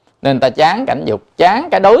 Nên ta chán cảnh dục, chán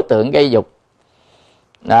cái đối tượng gây dục,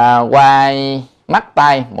 quai mắt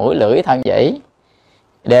tai mũi lưỡi thân dãy,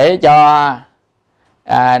 để cho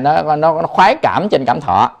nó khoái cảm trên cảm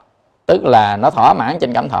thọ, tức là nó thỏa mãn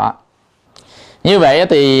trên cảm thọ. Như vậy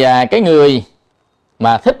thì cái người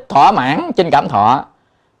mà thích thỏa mãn trên cảm thọ,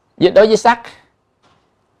 đối với sắc,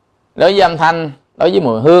 đối với âm thanh, đối với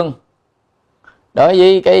mùi hương, đối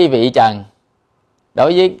với cái vị trần,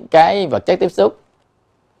 đối với cái vật chất tiếp xúc,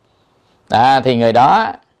 thì người đó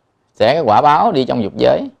sẽ có quả báo đi trong dục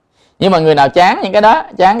giới. Nhưng mà người nào chán những cái đó,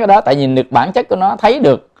 chán cái đó tại nhìn được bản chất của nó, thấy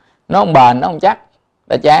được nó không bền, nó không chắc,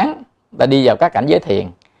 ta chán, ta đi vào các cảnh giới thiền,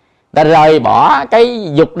 ta rời bỏ cái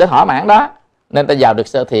dục để thỏa mãn đó, nên ta vào được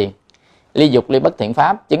sơ thiền: ly dục, ly bất thiện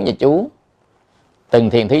pháp, chứng và chú. Từng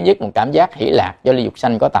thiền thứ nhất, một cảm giác hỷ lạc do ly dục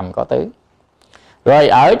sanh, có tầm có tứ. Rồi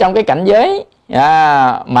ở trong cái cảnh giới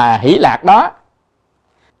mà hỷ lạc đó,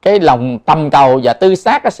 cái lòng tầm cầu và tư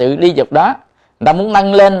xác cái sự ly dục đó, người ta muốn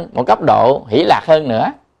nâng lên một cấp độ hỷ lạc hơn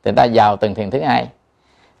nữa, thì người ta vào từng thiền thứ hai: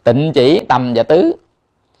 tịnh chỉ, tầm và tứ,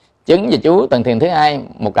 chứng và chú. Từng thiền thứ hai,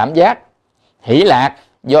 một cảm giác hỷ lạc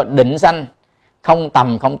do định sanh, không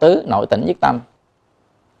tầm không tứ, nội tỉnh nhất tâm.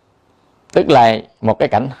 Tức là một cái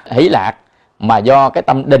cảnh hỷ lạc mà do cái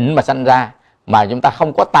tâm định mà sanh ra, mà chúng ta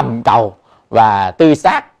không có tầm cầu và tư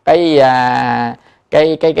xác cái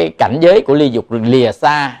cảnh giới của ly dục, lìa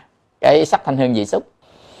xa cái sắc thanh hương vị xúc.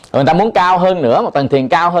 Rồi người ta muốn cao hơn nữa, một tầng thiền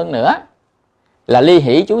cao hơn nữa, là ly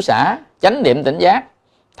hỷ chú xả, chánh niệm tỉnh giác,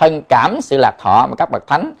 thân cảm sự lạc thọ, mà các bậc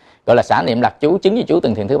thánh gọi là xả niệm lạc chú, chứng với chú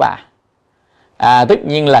từng thiền thứ ba. Tất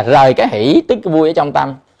nhiên là rời cái hỷ, tức cái vui ở trong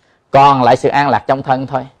tâm, còn lại sự an lạc trong thân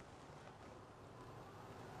thôi.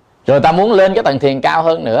 Rồi ta muốn lên cái tầng thiền cao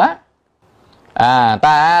hơn nữa,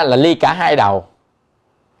 ta là ly cả hai đầu,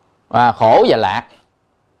 khổ và lạc,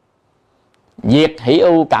 diệt hỷ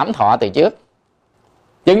ưu cảm thọ từ trước.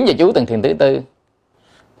 chứng về chú tầng thiền thứ tư,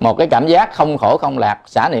 một cái cảm giác không khổ không lạc,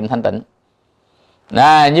 xả niệm thanh tịnh.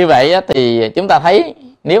 Như vậy thì chúng ta thấy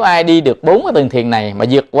nếu ai đi được 4 cái tầng thiền này mà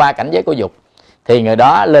vượt qua cảnh giới của dục thì người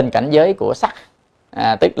đó lên cảnh giới của sắc,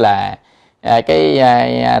 tức là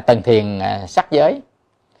tầng thiền sắc giới.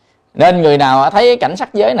 Nên người nào thấy cảnh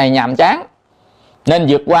sắc giới này nhàm chán nên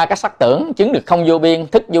vượt qua các sắc tưởng, chứng được không vô biên,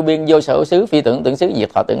 thức vô biên, vô sở xứ, phi tưởng tưởng xứ, diệt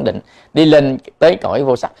thọ tưởng định, đi lên tới cõi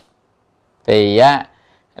vô sắc. Thì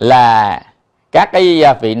là các cái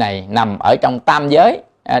vị này nằm ở trong tam giới,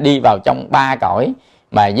 đi vào trong 3 cõi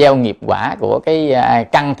mà gieo nghiệp quả của cái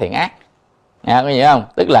căn thiện ác. Có hiểu không?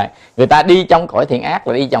 Tức là người ta đi trong cõi thiện ác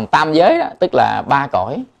là đi trong tam giới đó, tức là 3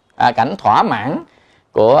 cõi, cảnh thỏa mãn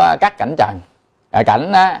của các cảnh trần,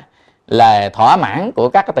 cảnh là thỏa mãn của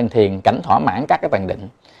các cái tầng thiền, cảnh thỏa mãn các cái tầng định,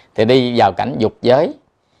 thì đi vào cảnh dục giới,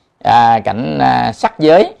 cảnh sắc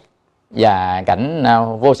giới và cảnh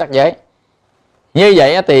vô sắc giới. Như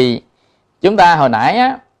vậy thì chúng ta hồi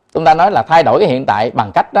nãy chúng ta nói là thay đổi cái hiện tại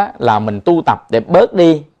bằng cách đó là mình tu tập để bớt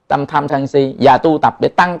đi tâm tham sân si, và tu tập để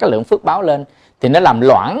tăng cái lượng phước báo lên, thì nó làm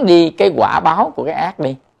loãng đi cái quả báo của cái ác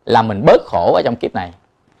đi, là mình bớt khổ ở trong kiếp này.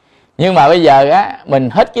 Nhưng mà bây giờ mình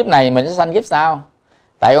hết kiếp này mình sẽ sanh kiếp sau,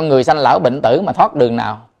 tại con người sanh lão bệnh tử mà thoát đường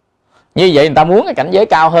nào. Như vậy người ta muốn cái cảnh giới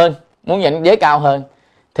cao hơn, muốn cảnh giới cao hơn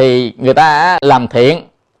thì người ta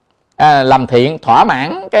làm thiện thỏa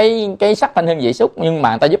mãn cái sắc thanh hương vị xúc, nhưng mà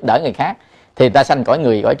người ta giúp đỡ người khác thì người ta sanh cõi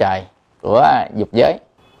người, cõi trời của dục giới.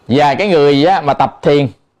 Và cái người mà tập thiền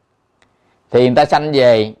thì người ta sanh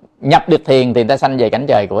về, nhập được thiền thì người ta sanh về cảnh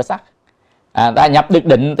trời của sắc, người ta nhập được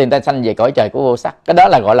định thì người ta sanh về cõi trời của vô sắc. Cái đó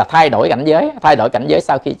là gọi là thay đổi cảnh giới, thay đổi cảnh giới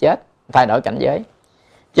sau khi chết, thay đổi cảnh giới,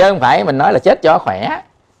 chứ không phải mình nói là chết cho khỏe.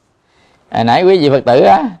 Nãy quý vị Phật tử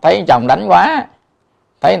thấy chồng đánh quá,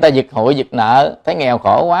 thấy người ta giật hụi giật nợ, thấy nghèo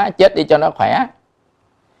khổ quá, chết đi cho nó khỏe.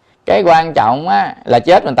 Cái quan trọng là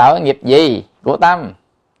chết mình tạo cái nghiệp gì của tâm.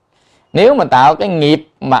 Nếu mình tạo cái nghiệp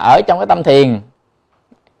mà ở trong cái tâm thiền,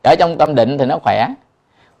 ở trong tâm định thì nó khỏe,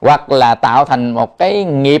 hoặc là tạo thành một cái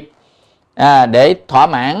nghiệp để thỏa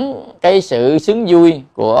mãn cái sự sướng vui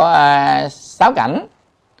của sáu cảnh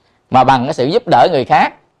mà bằng cái sự giúp đỡ người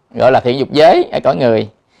khác, gọi là thiện dục giới ở cõi người,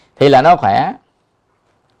 thì là nó khỏe.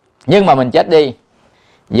 Nhưng mà mình chết đi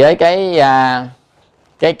với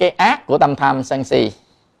cái ác của tâm tham sân si,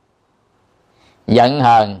 giận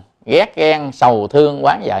hờn, ghét ghen, sầu thương,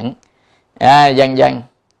 oán giận, vân vân,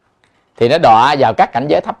 thì nó đọa vào các cảnh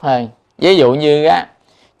giới thấp hơn. Ví dụ như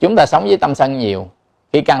chúng ta sống với tâm sân nhiều,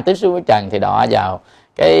 khi căn tiếp xúc với trần thì đọa vào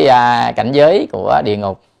cái cảnh giới của địa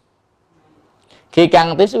ngục. Khi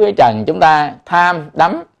căn tiếp xúc với trần chúng ta tham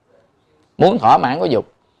đắm, muốn thỏa mãn của dục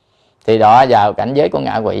thì đọa vào cảnh giới của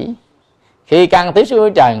ngạ quỷ. Khi căn tiếp xúc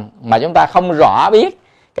với trần mà chúng ta không rõ biết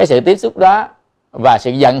cái sự tiếp xúc đó và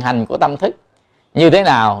sự vận hành của tâm thức như thế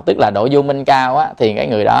nào, tức là độ vô minh cao thì cái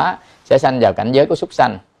người đó sẽ sanh vào cảnh giới của súc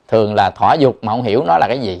sanh, thường là thỏa dục mà không hiểu nó là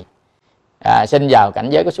cái gì, sinh vào cảnh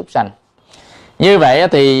giới của súc sanh. Như vậy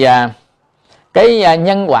thì cái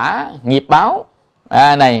nhân quả nghiệp báo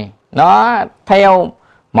này nó theo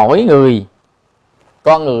mỗi người,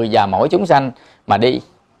 con người và mỗi chúng sanh mà đi.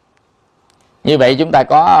 Như vậy chúng ta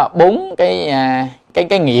có 4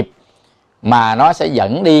 cái nghiệp mà nó sẽ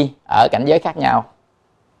dẫn đi ở cảnh giới khác nhau.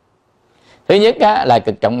 Thứ nhất là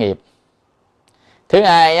cực trọng nghiệp. Thứ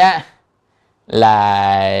hai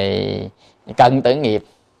là cận tử nghiệp.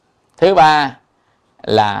 Thứ ba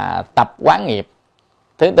là tập quán nghiệp.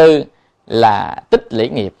 Thứ tư là tích lũy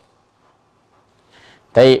nghiệp.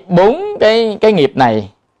 Thì 4 cái nghiệp này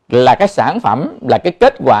là cái sản phẩm, là cái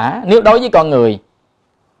kết quả nếu đối với con người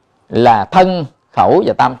là thân, khẩu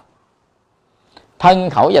và tâm. Thân,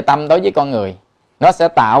 khẩu và tâm đối với con người nó sẽ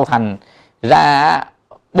tạo thành ra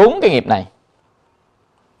 4 cái nghiệp này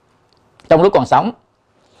trong lúc còn sống.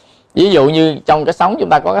 Ví dụ như trong cái sống chúng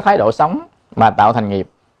ta có cái thái độ sống mà tạo thành nghiệp.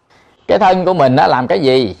 Cái thân của mình nó làm cái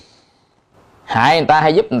gì? Hại người ta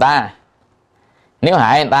hay giúp người ta? Nếu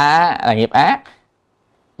hại người ta là nghiệp ác,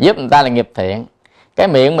 giúp người ta là nghiệp thiện. Cái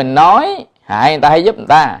miệng mình nói hại người ta hay giúp người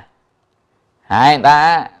ta? Hại người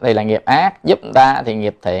ta thì là nghiệp ác, giúp người ta thì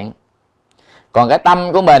nghiệp thiện. Còn cái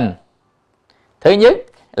tâm của mình, thứ nhất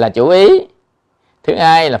là chủ ý, thứ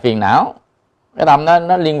hai là phiền não. Cái tâm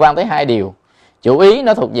nó liên quan tới 2 điều. Chủ ý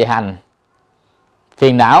nó thuộc về hành,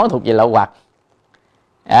 phiền não thuộc về lậu hoặc.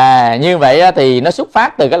 Như vậy thì nó xuất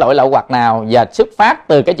phát từ cái loại lậu hoặc nào và xuất phát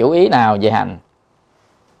từ cái chủ ý nào về hành,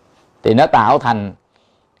 thì nó tạo thành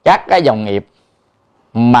các cái dòng nghiệp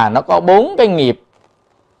mà nó có 4 cái nghiệp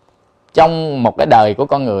trong một cái đời của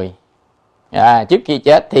con người. Trước khi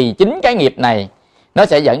chết thì chính cái nghiệp này nó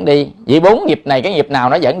sẽ dẫn đi. Vì 4 nghiệp này, cái nghiệp nào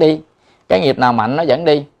nó dẫn đi? Cái nghiệp nào mạnh nó dẫn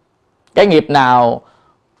đi. Cái nghiệp nào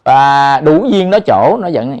và đủ duyên nó chỗ nó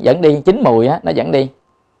dẫn đi, chín mùi á nó dẫn đi.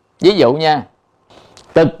 Ví dụ nha,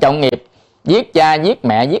 cực trọng nghiệp, giết cha giết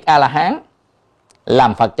mẹ giết A La Hán,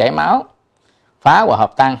 làm Phật chảy máu, phá hòa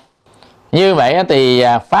hợp tăng. Như vậy thì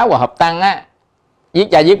phá hòa hợp tăng á,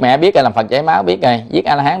 giết cha giết mẹ biết, làm Phật chảy máu biết rồi, giết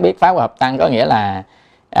A La Hán biết, phá hòa hợp tăng có nghĩa là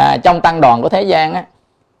trong tăng đoàn của thế gian á.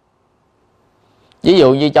 Ví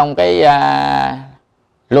dụ như trong cái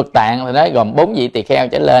luật tạng thì nó gồm 4 vị tỳ kheo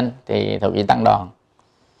trở lên thì thuộc về tăng đoàn.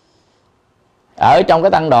 Ở trong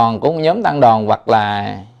cái tăng đoàn của nhóm tăng đoàn hoặc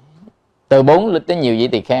là từ 4 tới nhiều vị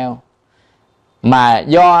tỳ kheo, mà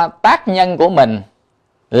do tác nhân của mình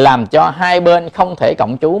làm cho hai bên không thể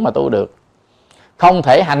cộng chú mà tu được, không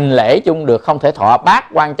thể hành lễ chung được, không thể thọ bát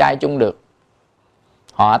quan trai chung được,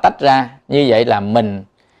 họ tách ra. Như vậy là mình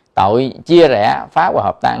tội chia rẽ phá hòa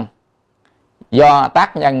hợp tăng do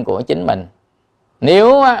tác nhân của chính mình.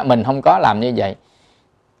 Nếu mình không có làm như vậy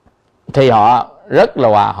thì họ rất là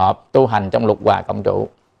hòa hợp tu hành trong lục hòa cộng trụ.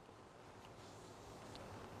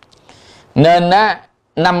 Nên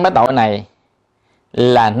 5 cái tội này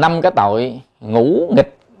là 5 cái tội ngũ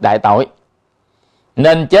nghịch đại tội,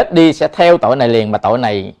 nên chết đi sẽ theo tội này liền, mà tội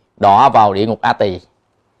này đọa vào địa ngục A Tỳ.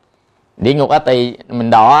 Địa ngục A Tỳ mình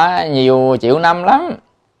đọa nhiều triệu năm lắm,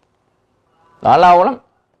 đọa lâu lắm,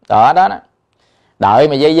 đọa đó. Đợi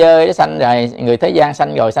mà dơi dơi nó sanh rồi, người thế gian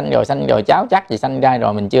sanh rồi, cháu chắc gì sanh ra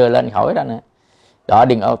rồi mình chưa lên khỏi đó nữa, đọa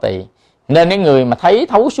địa ngục A Tỳ. Nên cái người mà thấy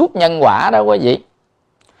thấu suốt nhân quả đó quý vị,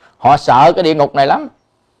 họ sợ cái địa ngục này lắm.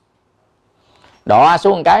 Đọa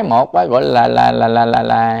xuống cái một đó, gọi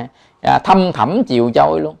là thâm thẳm chiều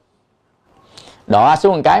trôi luôn. Đọa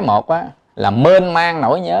xuống cái một á là mênh mang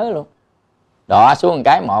nỗi nhớ luôn. Đọa xuống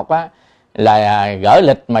cái một á là gỡ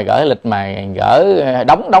lịch mà gỡ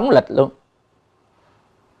đóng lịch luôn.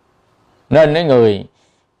 Nên cái người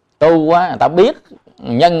tu á, người ta biết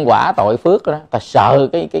nhân quả tội phước đó, ta sợ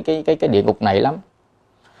cái địa ngục này lắm.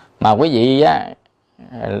 Mà quý vị á,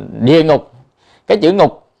 địa ngục, cái chữ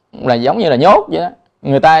ngục là giống như là nhốt vậy đó.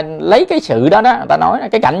 Người ta lấy cái sự đó người ta nói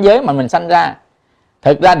cái cảnh giới mà mình sanh ra.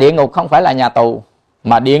 Thực ra địa ngục không phải là nhà tù,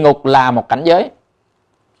 mà địa ngục là một cảnh giới.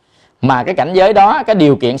 Mà cái cảnh giới đó, cái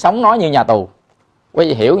điều kiện sống nó như nhà tù. Quý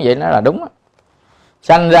vị hiểu vậy nó là đúng.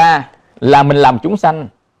 Sanh ra là mình làm chúng sanh,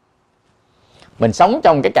 mình sống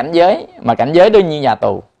trong cái cảnh giới mà cảnh giới đó như nhà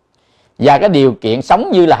tù, và cái điều kiện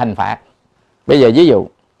sống như là hình phạt. Bây giờ ví dụ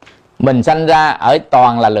mình sanh ra ở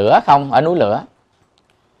toàn là lửa không, ở núi lửa,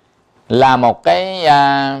 là một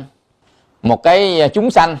cái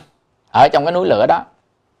chúng sanh ở trong cái núi lửa đó.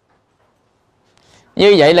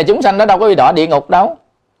 Như vậy là chúng sanh đó đâu có bị đọa địa ngục đâu,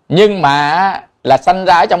 nhưng mà là sanh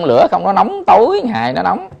ra ở trong lửa không, nó nóng, tối ngày nó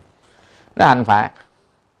nóng, nó hành phạt.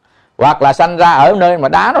 Hoặc là sanh ra ở nơi mà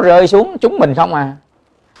đá nó rơi xuống chúng mình không à,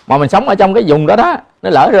 mà mình sống ở trong cái vùng đó đó, nó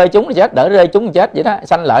lỡ rơi chúng thì chết, đỡ rơi chúng thì chết vậy đó,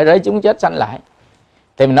 sanh lại rơi chúng chết, sanh lại.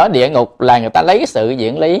 Thì mình nói địa ngục là người ta lấy sự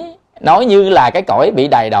diễn lý, nói như là cái cõi bị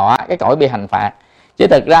đày đọa, cái cõi bị hành phạt, chứ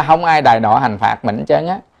thực ra không ai đày đọa hành phạt mình hết trơn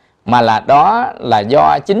á, mà là đó là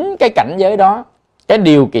do chính cái cảnh giới đó, cái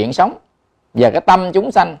điều kiện sống và cái tâm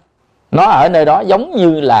chúng sanh nó ở nơi đó giống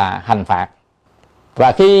như là hành phạt.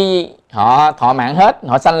 Và khi họ thọ mạng hết,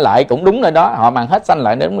 họ sanh lại cũng đúng nơi đó, họ mạng hết sanh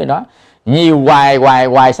lại đúng nơi đó, nhiều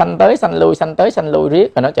hoài sanh tới sanh lui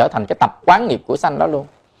riết, rồi nó trở thành cái tập quán nghiệp của sanh đó luôn.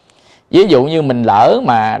 Ví dụ như mình lỡ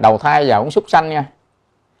mà đầu thai vào con súc sanh nha,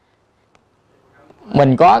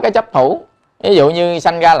 mình có cái chấp thủ, ví dụ như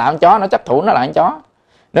sanh ra là con chó, nó chấp thủ nó là con chó,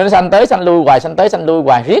 nên nó sanh tới sanh lui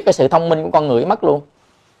hoài, riết cái sự thông minh của con người mất luôn.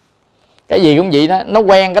 Cái gì cũng vậy đó, nó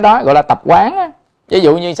quen cái đó gọi là tập quán á. Ví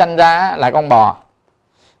dụ như sanh ra là con bò,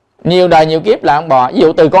 nhiều đời nhiều kiếp là con bò. Ví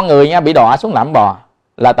dụ từ con người nha, bị đọa xuống làm bò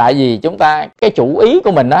là tại vì chúng ta, cái chủ ý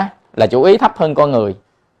của mình đó là chủ ý thấp hơn con người.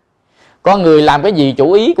 Con người làm cái gì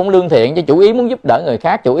chủ ý cũng lương thiện, chứ chủ ý muốn giúp đỡ người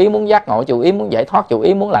khác, chủ ý muốn giác ngộ, chủ ý muốn giải thoát, chủ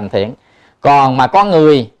ý muốn lành thiện. Còn mà con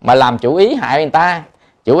người mà làm chủ ý hại người ta,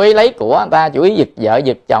 chủ ý lấy của người ta, chủ ý giật vợ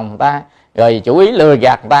giật chồng người ta, rồi chủ ý lừa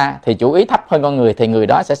gạt người ta, thì chủ ý thấp hơn con người, thì người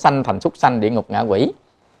đó sẽ sanh thành súc sanh, địa ngục, ngạ quỷ.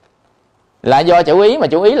 Là do chủ ý, mà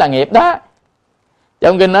chủ ý là nghiệp đó.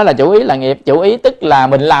 Trong kinh nói là chủ ý là nghiệp. Chủ ý tức là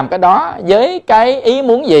mình làm cái đó với cái ý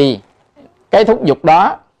muốn gì, cái thúc giục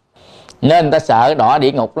đó. Nên người ta sợ đọa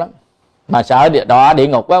địa ngục lắm. Mà sợ đọa địa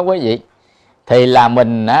ngục á quý vị, thì là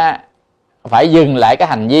mình phải dừng lại cái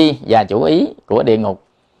hành vi và chủ ý của địa ngục.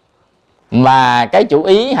 Mà cái chủ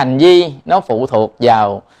ý hành vi nó phụ thuộc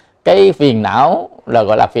vào cái phiền não, là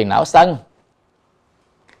gọi là phiền não sân.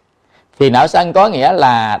 Phiền não sân có nghĩa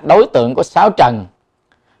là đối tượng của sáu trần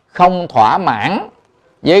không thỏa mãn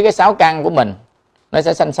với cái sáu căn của mình, nó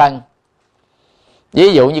sẽ sanh sân.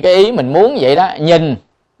 Ví dụ như cái ý mình muốn vậy đó, nhìn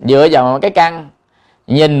dựa vào cái căn,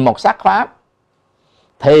 nhìn một sắc pháp,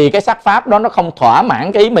 thì cái sắc pháp đó nó không thỏa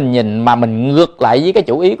mãn cái ý mình nhìn, mà mình ngược lại với cái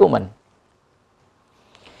chủ ý của mình,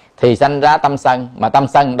 thì sanh ra tâm sân, mà tâm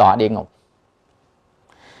sân đọa địa ngục.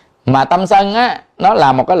 Mà tâm sân á, nó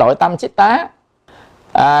là một cái loại tâm xích tá,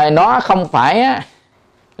 nó không phải á,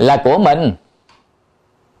 là của mình,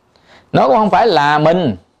 nó cũng không phải là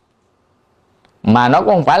mình, mà nó cũng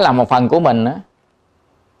không phải là một phần của mình nữa,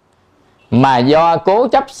 mà do cố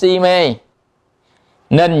chấp si mê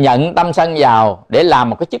nên nhận tâm sân vào để làm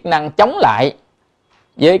một cái chức năng chống lại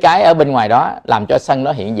với cái ở bên ngoài đó, làm cho sân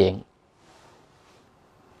nó hiện diện.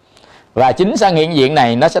 Và chính sân hiện diện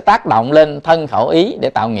này nó sẽ tác động lên thân khẩu ý để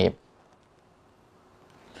tạo nghiệp.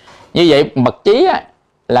 Như vậy bậc trí á,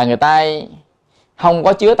 là người ta không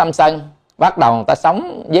có chứa tâm sân, bắt đầu người ta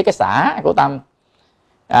sống với cái xả của tâm,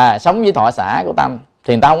 sống với thọ xả của tâm,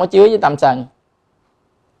 thì người ta không có chứa với tâm sân.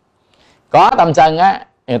 Có tâm sân á,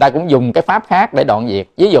 người ta cũng dùng cái pháp khác để đoạn diệt.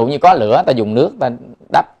 Ví dụ như có lửa, ta dùng nước ta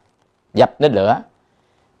đắp dập đến lửa.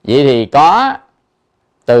 Vậy thì có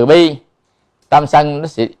từ bi, tâm sân nó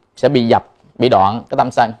sẽ bị dập, bị đoạn cái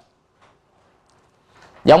tâm sân,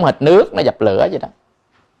 giống hệt nước nó dập lửa vậy đó.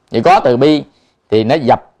 Vậy có từ bi thì nó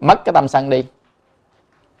dập mất cái tâm sân đi.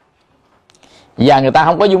 Và người ta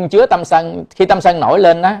không có dung chứa tâm sân. Khi tâm sân nổi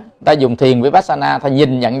lên á, ta dùng thiền vipassana, ta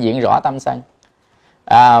nhìn nhận diện rõ tâm sân,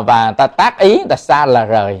 và ta tác ý, ta xa là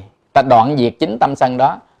rời, ta đoạn diệt chính tâm sân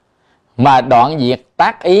đó. Mà đoạn diệt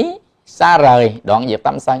tác ý xa rời, đoạn diệt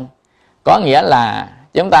tâm sân, có nghĩa là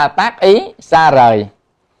chúng ta tác ý xa rời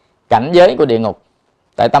cảnh giới của địa ngục.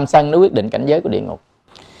 Tại tâm sân nó quyết định cảnh giới của địa ngục.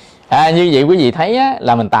 Như vậy quý vị thấy á,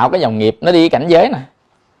 là mình tạo cái dòng nghiệp nó đi cảnh giới nè.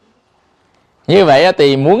 Như vậy á,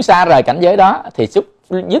 thì muốn xa rời cảnh giới đó thì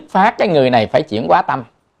dứt phát cái người này phải chuyển hóa tâm,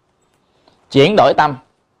 chuyển đổi tâm.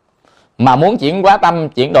 Mà muốn chuyển hóa tâm,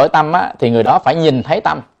 chuyển đổi tâm á, thì người đó phải nhìn thấy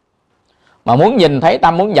tâm. Mà muốn nhìn thấy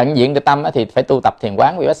tâm, muốn nhận diện được tâm á, thì phải tu tập thiền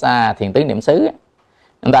quán vipassana, thiền tứ niệm xứ.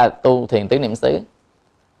 Chúng ta tu thiền tứ niệm xứ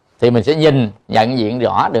thì mình sẽ nhìn, nhận diện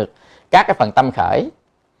rõ được các cái phần tâm khởi,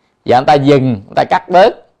 và chúng ta dừng, chúng ta cắt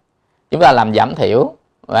bớt, chúng ta làm giảm thiểu.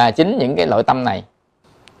 Và chính những cái nội tâm này,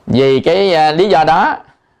 vì cái lý do đó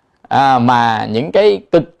mà những cái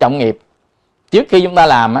cực trọng nghiệp trước khi chúng ta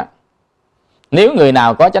làm á, nếu người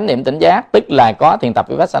nào có chánh niệm tỉnh giác, tức là có thiền tập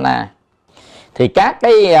vipassana, thì các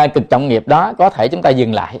cái cực trọng nghiệp đó có thể chúng ta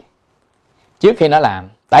dừng lại trước khi nó làm.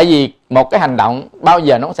 Tại vì một cái hành động bao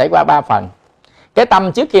giờ nó cũng xảy qua 3 phần: cái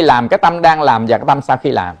tâm trước khi làm, cái tâm đang làm, và cái tâm sau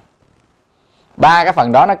khi làm. 3 cái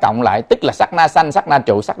phần đó nó cộng lại, tức là sát na sanh, sát na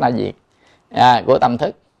trụ, sát na diệt của tâm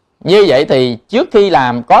thức. Như vậy thì trước khi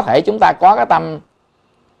làm có thể chúng ta có cái tâm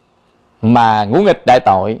mà ngũ nghịch đại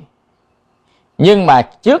tội, nhưng mà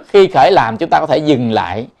trước khi khởi làm chúng ta có thể dừng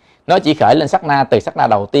lại. Nó chỉ khởi lên sát na, từ sát na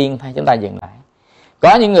đầu tiên thôi, chúng ta dừng lại.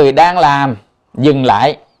 Có những người đang làm dừng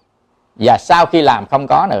lại, và sau khi làm không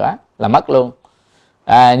có nữa, là mất luôn.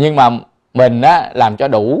 Nhưng mà mình á, làm cho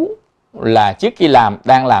đủ, là trước khi làm,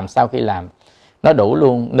 đang làm, sau khi làm, nó đủ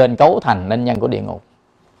luôn, nên cấu thành nên nhân của địa ngục.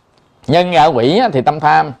 Nhân ngạ quỷ á, thì tâm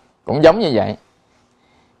tham cũng giống như vậy.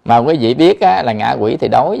 Mà quý vị biết á, là ngạ quỷ thì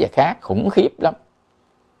đối và khác khủng khiếp lắm.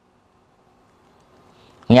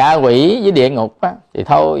 Ngạ quỷ với địa ngục á, thì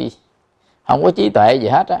thôi, không có trí tuệ gì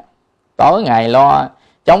hết á. Tối ngày lo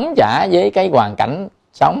chống trả với cái hoàn cảnh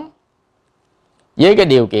sống, với cái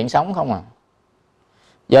điều kiện sống không à.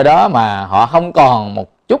 Do đó mà họ không còn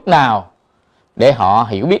một chút nào để họ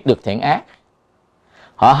hiểu biết được thiện ác.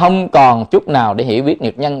 Họ không còn chút nào để hiểu biết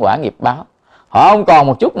được nhân quả nghiệp báo. Họ không còn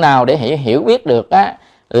một chút nào để hiểu biết được á,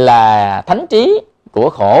 là thánh trí của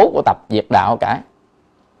khổ, của tập diệt đạo cả.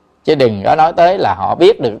 Chứ đừng có nói tới là họ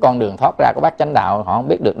biết được con đường thoát ra của bát chánh đạo, họ không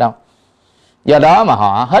biết được đâu. Do đó mà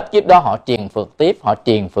họ hết kiếp đó họ truyền phược tiếp, họ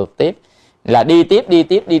truyền phược tiếp, là đi tiếp,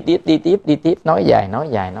 nói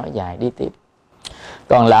dài, đi tiếp.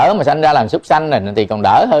 Còn lỡ mà sanh ra làm súc sanh này thì còn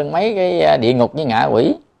đỡ hơn mấy cái địa ngục với ngạ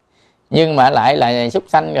quỷ. Nhưng mà lại là súc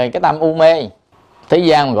sanh rồi, cái tâm u mê, thế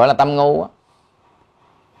gian mà gọi là tâm ngu á.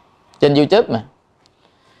 Trên YouTube mà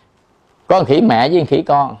có con khỉ mẹ với con khỉ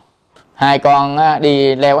con, hai con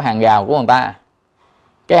đi leo cái hàng rào của người ta,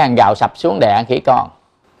 cái hàng rào sập xuống đè con khỉ con,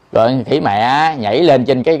 rồi khỉ mẹ nhảy lên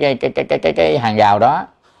trên cái hàng rào đó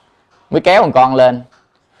mới kéo con lên.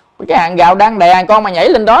 Cái hàng rào đang đè con mà nhảy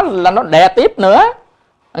lên đó là nó đè tiếp nữa.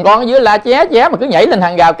 Con ở dưới la ché mà cứ nhảy lên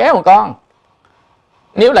hàng rào kéo con.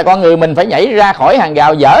 Nếu là con người mình phải nhảy ra khỏi hàng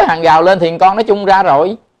rào, dỡ hàng rào lên thì con nó chung ra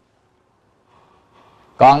rồi.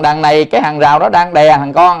 Còn đằng này cái hàng rào đó đang đè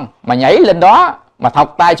thằng con mà nhảy lên đó, mà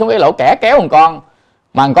thọc tay xuống cái lỗ kẻ kéo thằng con.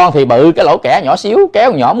 Mà thằng con thì bự, cái lỗ kẻ nhỏ xíu,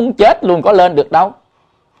 kéo nhỏ muốn chết luôn, có lên được đâu.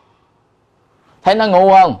 Thấy nó ngu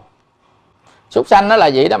không? Súc sanh nó là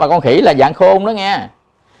vậy đó, mà con khỉ là dạng khôn đó nghe.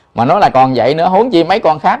 Mà nó là còn vậy nữa, huống chi mấy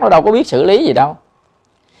con khác nó đâu có biết xử lý gì đâu.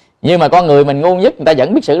 Nhưng mà con người mình ngu nhất, người ta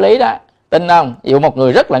vẫn biết xử lý đó. Tin không? Ví dụ một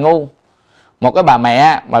người rất là ngu, một cái bà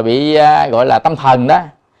mẹ mà bị gọi là tâm thần đó,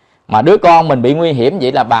 mà đứa con mình bị nguy hiểm,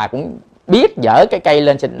 vậy là bà cũng biết dở cái cây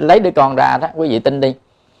lên lấy đứa con ra đó. Quý vị tin đi.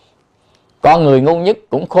 Con người ngu nhất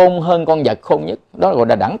cũng khôn hơn con vật khôn nhất. Đó gọi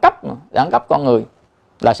là đẳng cấp. Đẳng cấp con người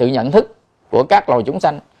là sự nhận thức của các loài chúng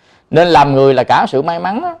sanh. Nên làm người là cả sự may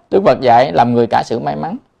mắn đó. Đức Phật dạy làm người cả sự may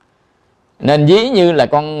mắn. Nên ví như là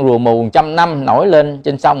con rùa mù 100 năm nổi lên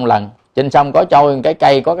trên sông lần. Trên sông có trôi cái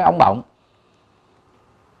cây, có cái ống bọng.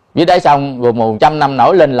 Dưới đáy sông rùa mù 100 năm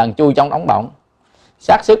nổi lên lần chui trong ống bọng.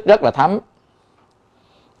 Xác suất rất là thấp.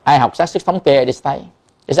 Ai học xác suất thống kê đi thấy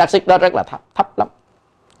cái xác suất đó rất là thấp lắm.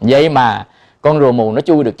 Vậy mà con rùa mù nó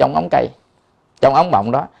chui được trong ống cây, trong ống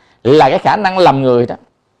bọng đó, là cái khả năng làm người đó.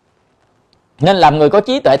 Nên làm người có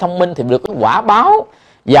trí tuệ thông minh thì được cái quả báo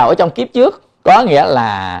vào ở trong kiếp trước. Có nghĩa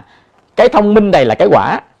là cái thông minh này là cái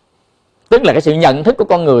quả, tức là cái sự nhận thức của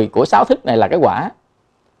con người, của 6 thức này là cái quả.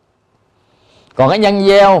 Còn cái nhân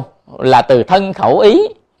gieo là từ thân khẩu ý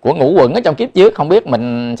của ngũ uẩn ở trong kiếp trước. Không biết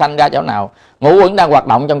mình sanh ra chỗ nào, ngũ uẩn đang hoạt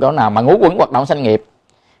động trong chỗ nào, mà ngũ uẩn hoạt động sanh nghiệp.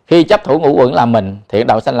 Khi chấp thủ ngũ uẩn là mình thì bắt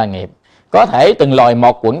đầu sanh là nghiệp. Có thể từng loài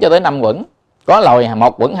 1 uẩn cho tới 5 uẩn. Có loài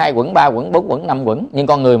 1 uẩn, 2 uẩn, 3 uẩn, 4 uẩn, 5 uẩn. Nhưng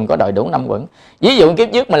con người mình có đầy đủ 5 uẩn. Ví dụ kiếp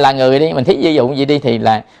trước mình là người đi, mình thí ví dụ gì đi, thì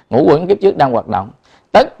là ngũ uẩn kiếp trước đang hoạt động.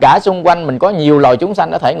 Tất cả xung quanh mình có nhiều loài chúng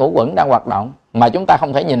sanh có thể ngũ uẩn đang hoạt động mà chúng ta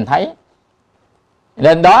không thể nhìn thấy.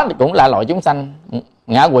 Nên đó cũng là loại chúng sanh.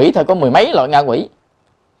 Ngạ quỷ thôi có 10 mấy loại ngạ quỷ.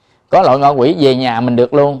 Có loại ngạ quỷ về nhà mình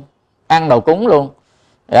được luôn, ăn đồ cúng luôn,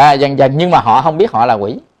 dần dần, nhưng mà họ không biết họ là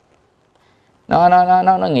quỷ.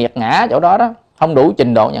 Nó nghiệt ngã chỗ đó đó, không đủ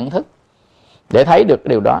trình độ nhận thức để thấy được cái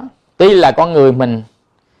điều đó. Tuy là con người mình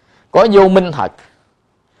có vô minh thật,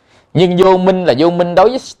 nhưng vô minh là vô minh đối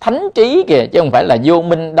với thánh trí kìa, chứ không phải là vô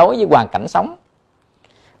minh đối với hoàn cảnh sống.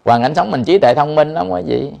 Hoàn cảnh sống mình trí tuệ thông minh lắm quý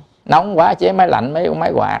vị. Nóng quá chế máy lạnh, mấy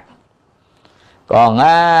máy quạt. Còn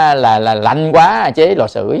là lạnh quá chế lò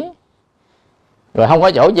sưởi. Rồi không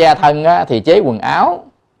có chỗ che thân thì chế quần áo,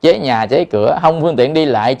 chế nhà, chế cửa. Không phương tiện đi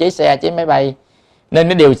lại, chế xe, chế máy bay. Nên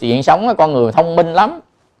cái điều kiện sống con người thông minh lắm.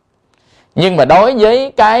 Nhưng mà đối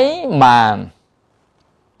với cái mà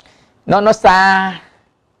nó xa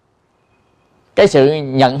cái sự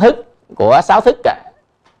nhận thức của 6 thức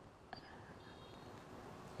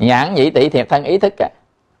nhãn nhĩ tỷ thiệt thân ý thức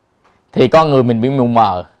thì con người mình bị mù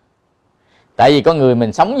mờ. Tại vì con người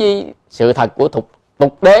mình sống với sự thật của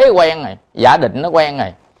tục đế quen rồi, giả định nó quen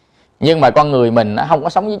rồi. Nhưng mà con người mình nó không có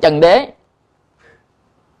sống với chân đế.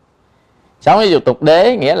 Sống với tục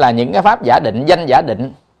đế nghĩa là những cái pháp giả định, danh giả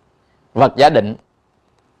định, vật giả định.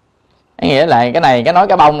 Nghĩa là cái này cái nói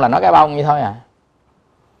cái bông là nói cái bông như thôi à.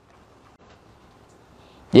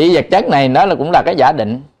 Vì vật chất này nó cũng là cái giả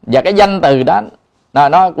định, và cái danh từ đó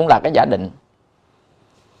nó cũng là cái giả định.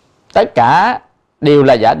 Tất cả đều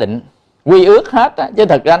là giả định, quy ước hết á, chứ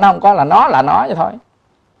thực ra nó không có là nó vậy thôi.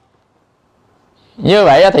 Như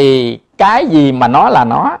vậy thì cái gì mà nó là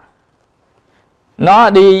nó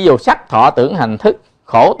đi vô sắc thọ tưởng hành thức,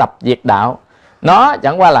 khổ tập diệt đạo, nó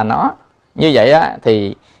chẳng qua là nó. Như vậy á,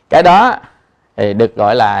 thì cái đó thì được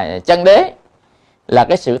gọi là chân đế, là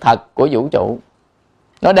cái sự thật của vũ trụ.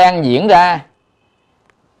 Nó đang diễn ra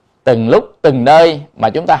từng lúc từng nơi mà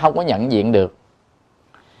chúng ta không có nhận diện được.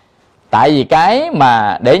 Tại vì cái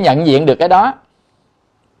mà để nhận diện được cái đó,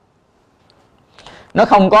 nó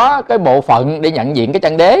không có cái bộ phận để nhận diện cái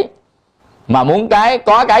chân đế. Mà muốn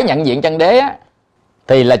có cái nhận diện chân đế á,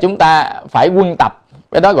 thì là chúng ta phải quân tập.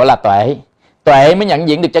 Cái đó gọi là tuệ. Tuệ mới nhận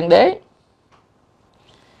diện được chân đế.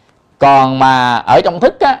 Còn mà ở trong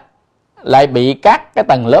thức á, lại bị các cái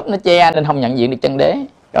tầng lớp nó che nên không nhận diện được chân đế.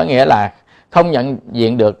 Có nghĩa là không nhận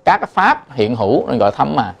diện được các cái pháp hiện hữu, nên gọi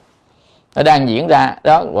thấm mà. Nó đang diễn ra,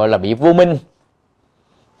 đó gọi là bị vô minh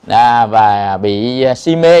và bị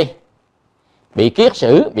si mê, bị kiết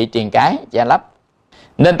sử, bị triền cái, che lấp.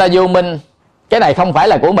 Nên ta vô minh, cái này không phải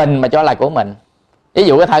là của mình mà cho là của mình. Ví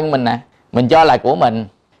dụ cái thân mình nè, mình cho là của mình,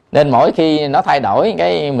 nên mỗi khi nó thay đổi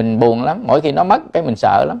cái mình buồn lắm, mỗi khi nó mất cái mình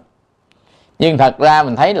sợ lắm. Nhưng thật ra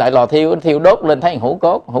mình thấy lại lò thiêu đốt lên thấy hũ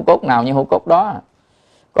cốt nào như hũ cốt đó.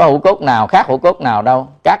 Có hũ cốt nào khác hũ cốt nào đâu,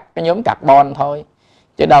 các cái nhóm carbon thôi,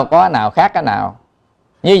 chứ đâu có nào khác cái nào.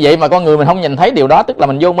 Như vậy mà con người mình không nhìn thấy điều đó, tức là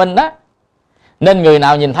mình vô minh đó. Nên người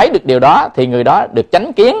nào nhìn thấy được điều đó thì người đó được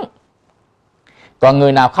chánh kiến. Còn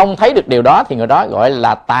người nào không thấy được điều đó thì người đó gọi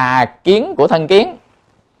là tà kiến của thân kiến.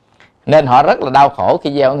 Nên họ rất là đau khổ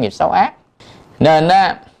khi gieo nghiệp xấu ác. Nên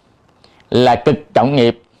là cực trọng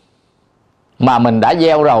nghiệp mà mình đã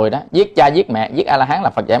gieo rồi đó, giết cha giết mẹ, giết A La Hán là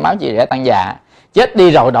Phật giải máu chia rẽ tăng già, chết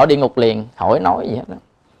đi rồi đọa địa ngục liền, khỏi nói gì hết đó.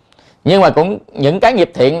 Nhưng mà cũng những cái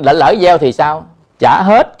nghiệp thiện đã lỡ gieo thì sao? Trả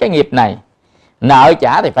hết cái nghiệp này. Nợ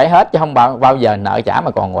trả thì phải hết, chứ không bao giờ nợ trả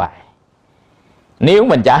mà còn hoài. Nếu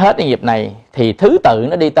mình trả hết cái nghiệp này thì thứ tự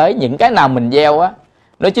nó đi tới những cái nào mình gieo á,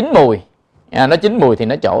 nó chín mùi. Nó chín mùi thì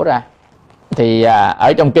nó trổ ra. Thì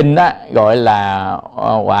ở trong kinh đó gọi là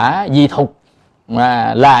quả di thục,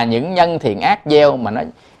 là những nhân thiện ác gieo mà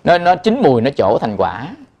nó chín mùi, nó trổ thành quả,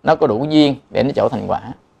 nó có đủ duyên để nó trổ thành quả.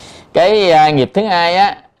 Cái nghiệp thứ hai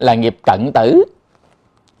á là nghiệp cận tử.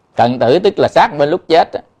 Cận tử tức là sát bên lúc chết.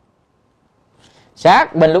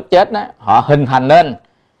 Sát bên lúc chết đó, họ hình thành nên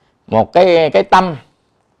một cái tâm,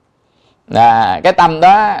 là cái tâm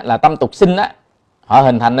đó là tâm tục sinh á. Họ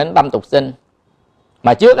hình thành nên tâm tục sinh.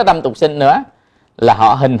 Mà trước cái tâm tục sinh nữa là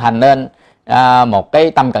họ hình thành nên một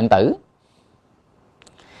cái tâm cận tử.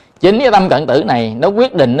 Chính cái tâm cận tử này nó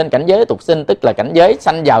quyết định nên cảnh giới tục sinh, tức là cảnh giới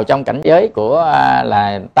sanh vào trong cảnh giới của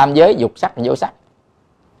là tam giới dục sắc vô sắc.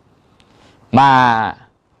 Mà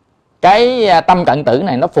cái tâm cận tử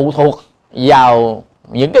này nó phụ thuộc vào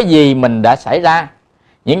những cái gì mình đã xảy ra,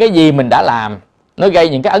 những cái gì mình đã làm, nó gây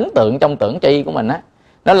những cái ấn tượng trong tưởng tri của mình á,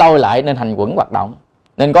 nó lôi lại nên hành quẩn hoạt động.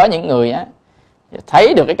 Nên có những người á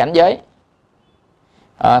thấy được cái cảnh giới,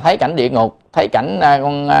 thấy cảnh địa ngục, thấy cảnh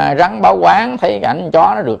con rắn báo quán, thấy cảnh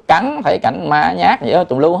chó nó được cắn, thấy cảnh ma nhát gì đó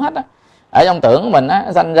tùm lum hết á. Ở trong tưởng của mình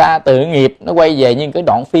á, sanh ra từ nghiệp nó quay về như cái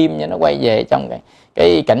đoạn phim vậy, nó quay về trong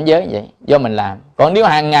cái cảnh giới vậy, do mình làm. Còn nếu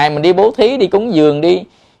hàng ngày mình đi bố thí, đi cúng dường, đi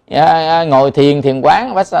ngồi thiền quán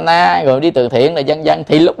Vipassana, rồi đi từ thiện là vân vân,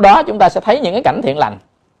 thì lúc đó chúng ta sẽ thấy những cái cảnh thiện lành.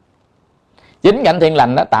 Chính cảnh thiện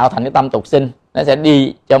lành đó tạo thành cái tâm tục sinh, nó sẽ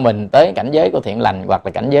đi cho mình tới cảnh giới của thiện lành hoặc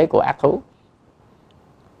là cảnh giới của ác thú.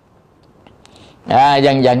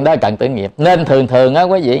 Dần dần đó cận tử nghiệp. Nên thường á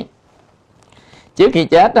quý vị, trước khi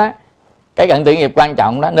chết á, cái cận tử nghiệp quan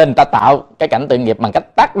trọng đó, nên người ta tạo cái cận tử nghiệp bằng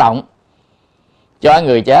cách tác động cho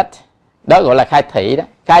người chết. Đó gọi là khai thị đó.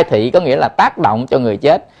 Khai thị có nghĩa là tác động cho người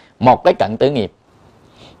chết một cái cận tử nghiệp.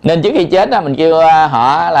 Nên trước khi chết đó, mình kêu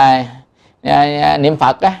họ là niệm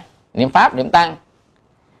Phật á, niệm Pháp, niệm Tăng,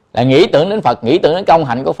 là nghĩ tưởng đến Phật, nghĩ tưởng đến công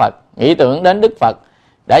hạnh của Phật, nghĩ tưởng đến Đức Phật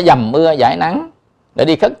đã dầm mưa giải nắng, để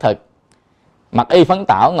đi khất thực, mặc y phấn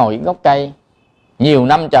tảo, ngồi dưới gốc cây nhiều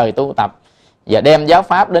năm trời tu tập và đem giáo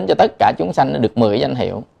pháp đến cho tất cả chúng sanh, nó được 10 danh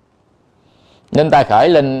hiệu. Nên ta khởi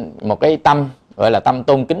lên một cái tâm gọi là tâm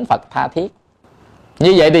tôn kính Phật tha thiết.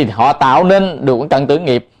 Như vậy thì họ tạo nên được cận tử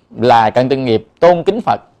nghiệp, là cận tử nghiệp tôn kính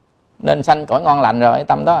Phật, nên sanh cõi ngon lành rồi.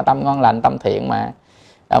 Tâm đó là tâm ngon lành, tâm thiện mà,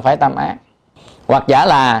 đâu phải tâm ác. Hoặc giả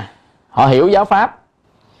là họ hiểu giáo pháp,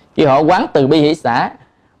 khi họ quán từ bi hỷ xả,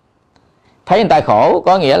 thấy người ta khổ,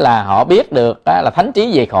 có nghĩa là họ biết được là thánh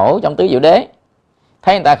trí về khổ trong tứ diệu đế.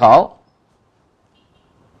 Thấy người ta khổ,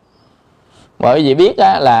 bởi vì biết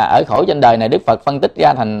là ở khổ trên đời này Đức Phật phân tích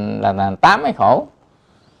ra thành là 8 cái khổ.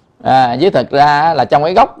 Chứ thực ra là trong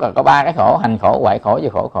cái gốc là có 3 cái khổ: hành khổ, hoại khổ và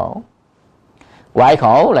khổ khổ. Hoại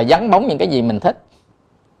khổ là vắng bóng những cái gì mình thích.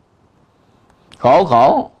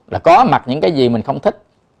 Khổ là có mặt những cái gì mình không thích.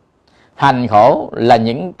 Hành khổ là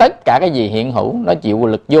tất cả cái gì hiện hữu, nó chịu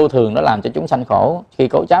lực vô thường, nó làm cho chúng sanh khổ khi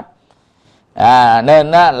cố chấp.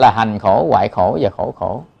 Nên là hành khổ, hoại khổ và khổ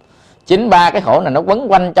khổ. Chính 3 cái khổ này nó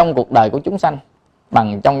quấn quanh trong cuộc đời của chúng sanh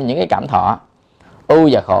bằng trong những cái cảm thọ ưu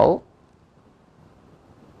và khổ.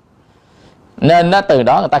 Nên từ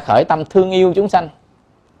đó người ta khởi tâm thương yêu chúng sanh.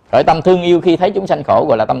 Khởi tâm thương yêu khi thấy chúng sanh khổ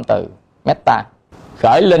gọi là tâm từ, metta.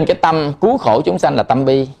 Khởi lên cái tâm cứu khổ chúng sanh là tâm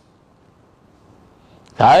bi.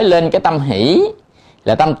 Khởi lên cái tâm hỷ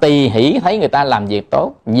là tâm tỳ hỷ, thấy người ta làm việc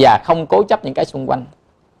tốt và không cố chấp những cái xung quanh.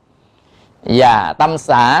 Và tâm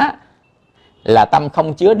xả là tâm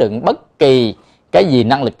không chứa đựng bất kỳ cái gì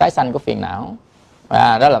năng lực tái sanh của phiền não.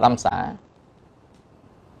 Đó là tâm xả.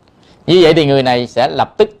 Như vậy thì người này sẽ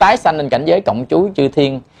lập tức tái sanh lên cảnh giới cộng trú chư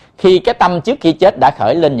thiên, khi cái tâm trước khi chết đã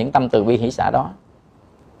khởi lên những tâm từ bi hỷ xả đó.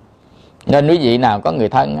 Nên quý vị nào có người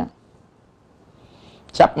thân á,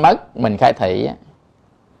 sắp mất, mình khai thị á,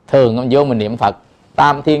 thường vô mình niệm Phật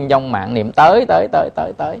tam thiên vong mạng, niệm tới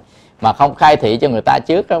mà không khai thị cho người ta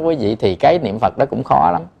trước đó quý vị, thì cái niệm Phật đó cũng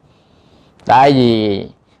khó lắm. Tại vì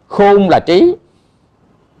khôn là trí,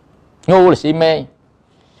 ngu là si mê.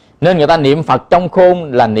 Nên người ta niệm Phật trong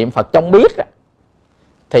khôn là niệm Phật trong biết đó,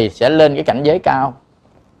 thì sẽ lên cái cảnh giới cao.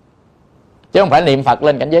 Chứ không phải niệm Phật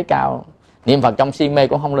lên cảnh giới cao. Niệm Phật trong si mê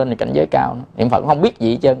cũng không lên được cảnh giới cao. Niệm Phật không biết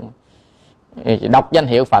gì hết trơn, đọc danh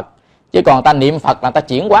hiệu Phật. Chứ còn ta niệm Phật là ta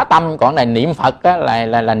chuyển hóa tâm. Còn này niệm Phật á,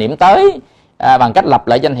 là niệm tới bằng cách lặp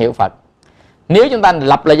lại danh hiệu Phật. Nếu chúng ta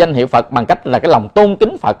lặp lại danh hiệu Phật bằng cách là cái lòng tôn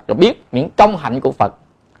kính Phật, rồi biết những công hạnh của Phật,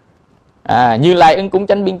 Như Lai ứng cúng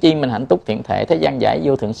chánh biến chi, mình hạnh túc thiện thể, thế gian giải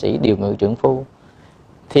vô thượng sĩ, điều ngự trượng phu,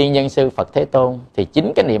 Thiên Nhân Sư Phật Thế Tôn, thì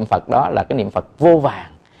chính cái niệm Phật đó là cái niệm Phật vô vàn,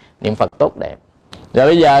 niệm Phật tốt đẹp. Rồi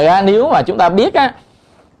bây giờ á, nếu mà chúng ta biết á,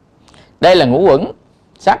 đây là ngũ uẩn,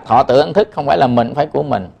 sắc thọ tưởng ấn thức, không phải là mình, không phải của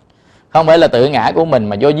mình, không phải là tự ngã của mình,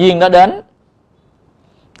 mà do duyên nó đến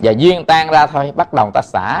và duyên tan ra thôi. Bắt đầu ta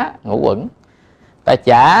xả ngũ uẩn, ta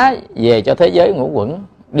trả về cho thế giới ngũ uẩn,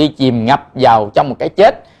 đi chìm ngập vào trong một cái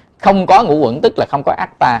chết không có ngũ uẩn, tức là không có ác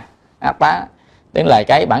ta. Ác tá tức là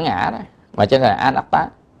cái bản ngã đó, mà trên là anatta,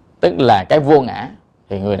 tức là cái vô ngã.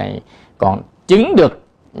 Thì người này còn chứng được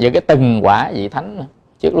những cái từng quả vị thánh nữa,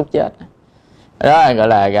 trước lúc chết. Đó gọi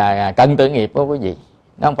là cận tử nghiệp của quý vị.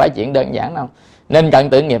 Nó không phải chuyện đơn giản đâu. Nên cận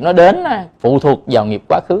tử nghiệp nó đến phụ thuộc vào nghiệp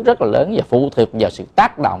quá khứ rất là lớn, và phụ thuộc vào sự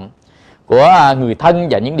tác động của người thân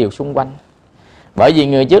và những điều xung quanh. Bởi vì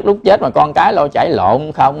người trước lúc chết mà con cái lo chảy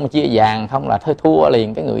lộn không, chia vàng không là thôi thua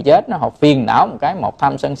liền. Cái người chết nó họ phiền não một cái, một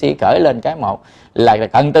tham sân si khởi lên cái, một là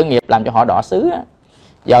cận tử nghiệp làm cho họ đọa xứ.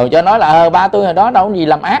 Giờ cho nói là ba tôi hồi đó đâu có gì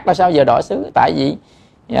làm ác, là sao giờ đọa xứ? Tại vì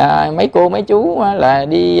mấy cô mấy chú là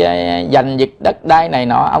đi giành giật đất đai này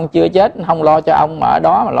nọ, ông chưa chết không lo cho ông, mà ở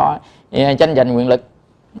đó mà lo tranh giành quyền lực,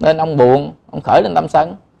 nên ông buồn, ông khởi lên tâm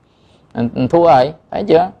sân, thua rồi, thấy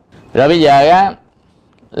chưa? Rồi bây giờ á,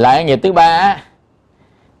 lại nghiệp thứ ba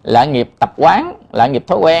là nghiệp tập quán, là nghiệp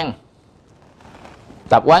thói quen.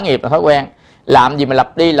 Tập quán nghiệp là thói quen, làm gì mà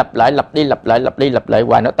lặp đi lặp lại, lặp đi lặp lại, lặp đi lặp lại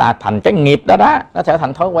hoài, nó thành cái nghiệp đó đó, nó sẽ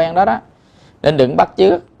thành thói quen đó đó. Nên đừng bắt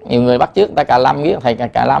chước. Nhiều người bắt chước người ta Cà Lâm, biết thầy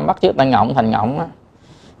Cà Lâm bắt chước ta Ngọng thành Ngọng đó.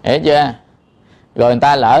 Hiểu chưa? Rồi người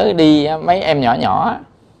ta lỡ đi mấy em nhỏ nhỏ,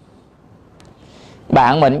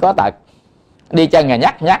 bạn mình có tật đi chân gà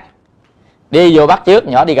nhắc nhắc, đi vô bắt chước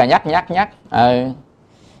nhỏ đi gà nhắc nhắc nhắc,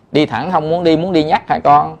 đi thẳng không muốn đi nhắc hả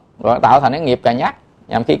con, rồi tạo thành cái nghiệp cà nhắc,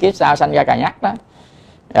 nhằm khi kiếp sau sanh ra cà nhắc đó.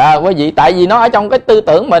 Quý vị, tại vì nó ở trong cái tư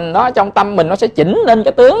tưởng mình, nó ở trong tâm mình, nó sẽ chỉnh lên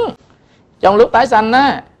cái tướng trong lúc tái sanh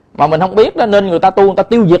á, mà mình không biết đó. Nên người ta tu, người ta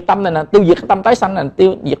tiêu diệt tâm này nè, tiêu diệt cái tâm tái sanh này,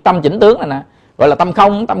 tiêu diệt tâm chỉnh tướng này nè, gọi là tâm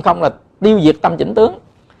không. Tâm không là tiêu diệt tâm chỉnh tướng,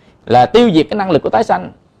 là tiêu diệt cái năng lực của tái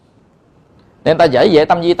sanh. Nên ta trở về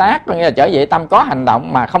tâm di tác, có nghĩa là trở về tâm có hành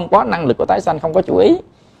động mà không có năng lực của tái sanh, không có chủ ý.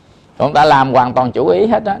 Còn ta làm hoàn toàn chủ ý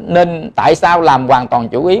hết đó. Nên tại sao làm hoàn toàn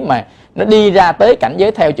chủ ý mà nó đi ra tới cảnh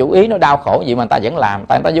giới theo chủ ý nó đau khổ vậy mà ta vẫn làm?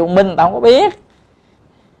 Tại người ta vô minh, ta không có biết.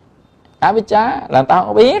 Avijja là người ta không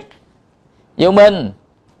có biết. Vô minh,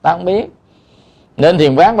 ta không biết. Nên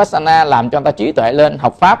thiền quán Vipassana làm cho người ta trí tuệ lên,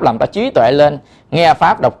 học pháp làm ta trí tuệ lên, nghe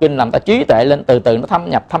pháp đọc kinh làm ta trí tuệ lên, từ từ nó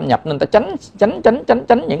thâm nhập nên ta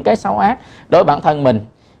tránh những cái xấu ác đối với bản thân mình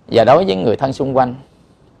và đối với người thân xung quanh.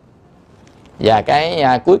 Và cái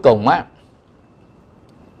cuối cùng á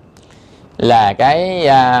là cái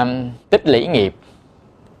tích lũy nghiệp.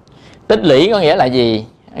 Tích lũy có nghĩa là gì?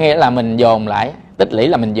 Nghĩa là mình dồn lại. Tích lũy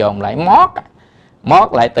là mình dồn lại,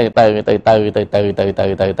 mót lại từ từ.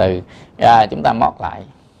 Chúng ta mót lại.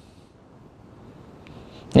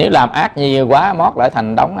 Nếu làm ác nhiều quá mót lại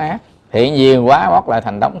thành đống ác, thiện nhiều quá mót lại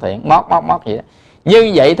thành đống thiện, mót vậy đó.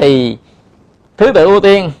 Như vậy thì thứ tự ưu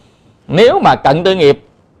tiên. Nếu mà cận tử nghiệp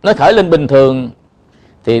nó khởi lên bình thường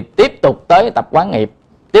thì tiếp tục tới tập quán nghiệp,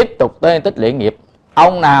 tiếp tục tới tích lũy nghiệp.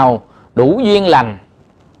 Ông nào đủ duyên lành,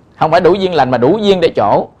 không phải đủ duyên lành mà đủ duyên để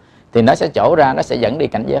chỗ, thì nó sẽ trổ ra, nó sẽ dẫn đi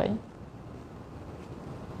cảnh giới.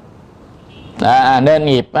 Nên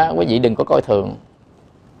nghiệp quý vị đừng có coi thường.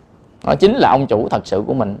 Nó chính là ông chủ thật sự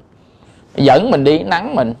của mình, dẫn mình đi,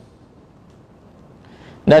 nắng mình.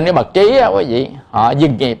 Nên cái bậc trí quý vị, họ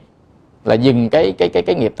dừng nghiệp là dừng cái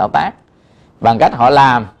nghiệp tạo tác bằng cách họ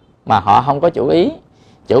làm mà họ không có chủ ý.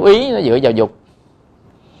 Chủ ý nó dựa vào dục,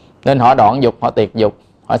 nên họ đoạn dục, họ tiệt dục,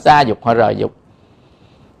 họ xa dục, họ rời dục,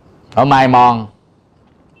 họ mài mòn,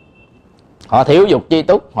 họ thiếu dục chi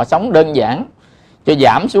túc, họ sống đơn giản cho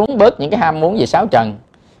giảm xuống bớt những cái ham muốn về sáu trần.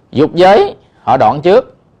 Dục giới họ đoạn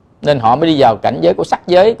trước, nên họ mới đi vào cảnh giới của sắc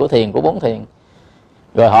giới, của thiền, của bốn thiền.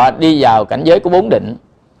 Rồi họ đi vào cảnh giới của bốn định,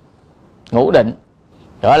 ngũ định.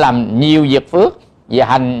 Rồi họ làm nhiều việc phước và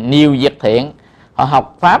hành nhiều việc thiện. Họ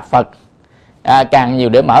học pháp Phật càng nhiều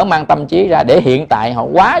để mở mang tâm trí ra, để hiện tại họ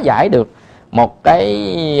hóa giải được một cái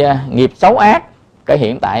nghiệp xấu ác, cái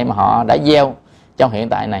hiện tại mà họ đã gieo trong hiện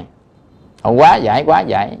tại này. Họ hóa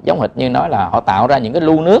giải, giống hệt như nói là họ tạo ra những cái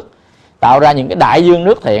lưu nước, tạo ra những cái đại dương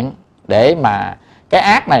nước thiện, để mà cái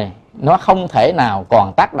ác này nó không thể nào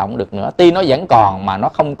còn tác động được nữa. Tuy nó vẫn còn mà nó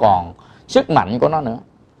không còn sức mạnh của nó nữa.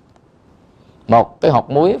 Một cái hột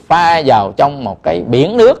muối pha vào trong một cái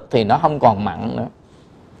biển nước thì nó không còn mặn nữa.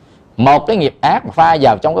 Một cái nghiệp ác mà pha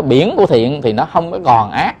vào trong cái biển của thiện thì nó không có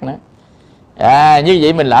còn ác nữa. Như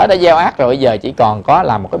vậy mình lỡ đã gieo ác rồi, giờ chỉ còn có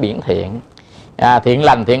là một cái biển thiện. Thiện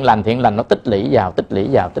lành nó tích lũy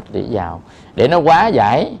vào để nó hóa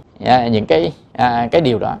giải những cái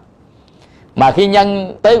điều đó. Mà khi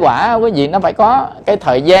nhân tới quả quý vị, nó phải có cái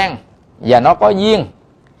thời gian và nó có duyên.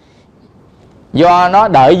 Do nó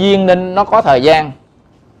đợi duyên nên nó có thời gian.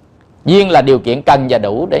 Duyên là điều kiện cần và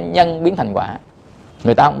đủ để nhân biến thành quả.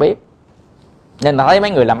 Người ta không biết, nên thấy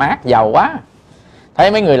mấy người làm ác giàu quá,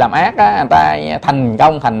 thấy mấy người làm ác á, người ta thành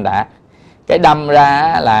công thành đạt, cái đâm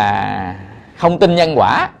ra là không tin nhân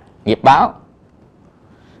quả nghiệp báo.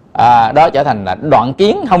 Đó trở thành là đoạn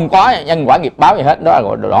kiến, không có nhân quả nghiệp báo gì hết. Đó là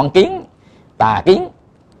gọi là đoạn kiến, tà kiến.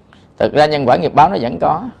 Thực ra nhân quả nghiệp báo nó vẫn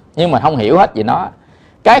có, nhưng mà không hiểu hết về nó.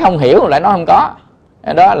 Cái không hiểu lại nó không có.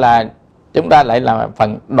 Đó là chúng ta lại là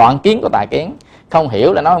phần đoạn kiến của tà kiến. Không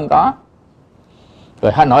hiểu là nó không có.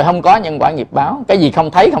 Rồi Hà Nội không có nhân quả nghiệp báo. Cái gì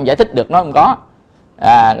không thấy, không giải thích được nó không có.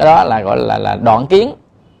 Cái đó là gọi là đoạn kiến.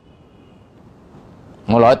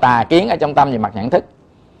 Một loại tà kiến ở trong tâm về mặt nhận thức.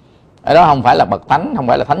 Ở đó không phải là bậc thánh, không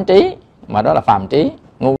phải là thánh trí, mà đó là phàm trí,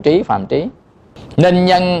 ngu trí, phàm trí. Nên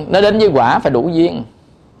nhân nó đến với quả phải đủ duyên.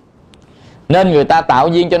 Nên người ta tạo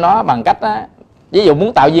duyên cho nó bằng cách á, ví dụ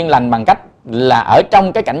muốn tạo duyên lành bằng cách là ở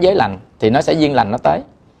trong cái cảnh giới lành thì nó sẽ duyên lành nó tới.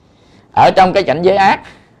 Ở trong cái cảnh giới ác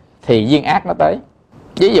thì duyên ác nó tới.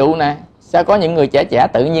 Ví dụ nè, sao có những người trẻ trẻ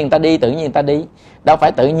tự nhiên ta đi, tự nhiên ta đi. Đâu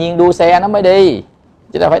phải tự nhiên đua xe nó mới đi,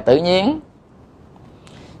 chứ đâu phải tự nhiên.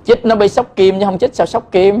 Chích nó bị sốc kim chứ không chích sao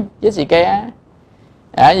sốc kim, chích xì ke.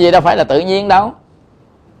 Vậy đâu phải là tự nhiên đâu,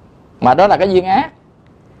 mà đó là cái duyên ác.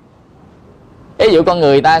 Ví dụ con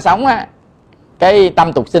người ta sống á, cái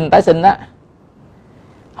tâm tục sinh tái sinh á,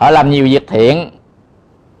 họ làm nhiều việc thiện,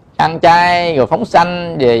 ăn chay rồi phóng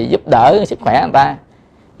sanh về giúp đỡ sức khỏe người ta,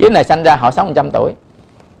 cái này sanh ra họ sống 100 tuổi.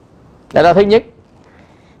 Đó thứ nhất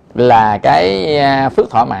là cái phước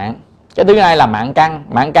thọ mạng. Cái thứ hai là mạng căn.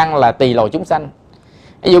 Mạng căn là tùy lồi chúng sanh.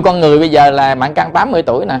 Ví dụ con người bây giờ là mạng căn 80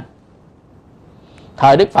 tuổi nè,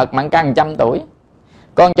 thời Đức Phật mạng căn 100 tuổi.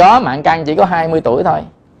 Con chó mạng căn chỉ có 20 tuổi thôi.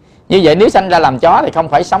 Như vậy nếu sanh ra làm chó thì không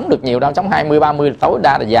phải sống được nhiều đâu, sống 20-30 tối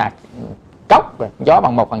đa là già cốc rồi. Chó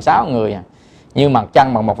bằng 1/6 người, như mặt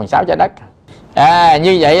trăng bằng 1/6 trái đất.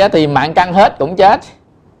 Như vậy thì mạng căn hết cũng chết,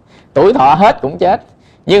 tuổi thọ hết cũng chết.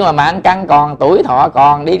 Nhưng mà mạng căn còn, tuổi thọ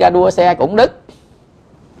còn, đi ra đua xe cũng đứt.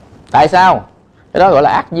 Tại sao? Cái đó gọi là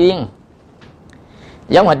ác duyên.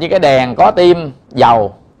 Giống hệt như cái đèn có tim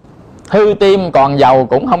dầu, hư tim còn dầu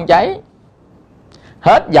cũng không cháy,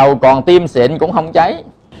 hết dầu còn tim xịn cũng không cháy.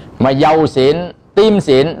 Mà dầu xịn, tim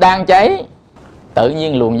xịn đang cháy, tự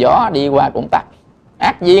nhiên luồng gió đi qua cũng tắt.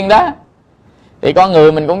 Ác duyên đó. Thì con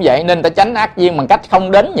người mình cũng vậy, nên ta tránh ác duyên bằng cách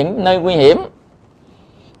không đến những nơi nguy hiểm.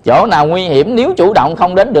 Chỗ nào nguy hiểm nếu chủ động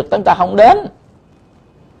không đến được, chúng ta không đến.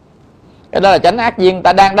 Cái đó là tránh ác duyên.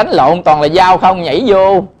 Ta đang đánh lộn toàn là dao không, nhảy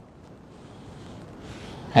vô,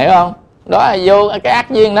 hiểu không? Đó là vô cái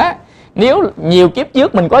ác duyên đó. Nếu nhiều kiếp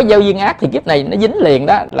trước mình có gieo duyên ác thì kiếp này nó dính liền,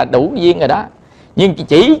 đó là đủ duyên rồi đó. Nhưng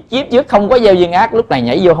chỉ kiếp trước không có gieo duyên ác, lúc này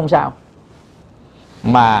nhảy vô không sao.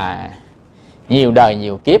 Mà nhiều đời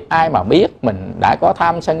nhiều kiếp ai mà biết mình đã có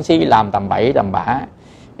tham sân si, làm tầm bậy tầm bạ,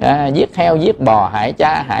 giết heo giết bò, hại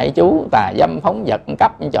cha hại chú, tà dâm phóng vật,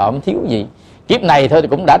 cắp trộm, thiếu gì. Kiếp này thôi thì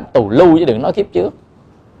cũng đã tù lưu, chứ đừng nói kiếp trước.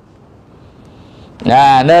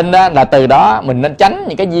 Nên đó, là từ đó mình nên tránh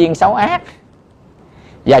những cái duyên xấu ác.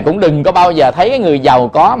 Và cũng đừng có bao giờ thấy cái người giàu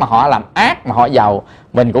có mà họ làm ác mà họ giàu.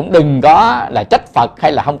 Mình cũng đừng có là trách Phật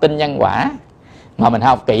hay là không tin nhân quả, mà mình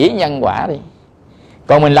học kỹ nhân quả đi.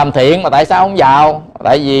 Còn mình làm thiện mà tại sao không giàu?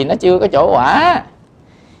 Tại vì nó chưa có chỗ quả.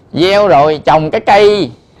 Gieo rồi, trồng cái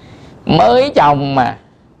cây mới trồng mà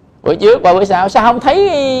bữa trước và bữa sau sao không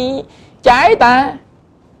thấy trái ta?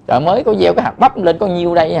 Rồi mới có gieo cái hạt bắp lên có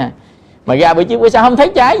nhiêu đây à, mà ra bữa trước bữa sau không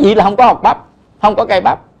thấy trái gì, là không có hạt bắp, không có cây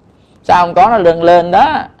bắp. Sao không có, nó lên lên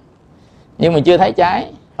đó, nhưng mà chưa thấy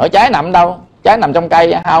trái. Hỏi trái nằm đâu? Trái nằm trong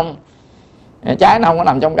cây không? Trái nó không có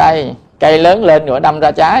nằm trong cây. Cây lớn lên rồi đâm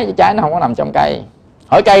ra trái, trái nó không có nằm trong cây.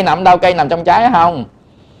 Hỏi cây nằm đâu? Cây nằm trong trái không?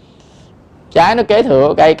 Trái nó kế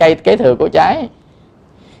thừa cây, cây kế thừa của trái,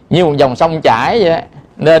 như một dòng sông chảy vậy đó.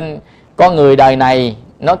 Nên con người đời này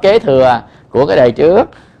nó kế thừa của cái đời trước,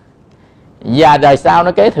 và đời sau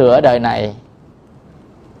nó kế thừa ở đời này.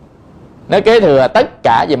 Nó kế thừa tất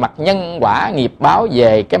cả về mặt nhân quả nghiệp báo,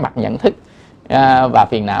 về cái mặt nhận thức và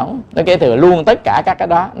phiền não. Nó kế thừa luôn tất cả các cái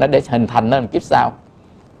đó, nó để hình thành nên kiếp sau.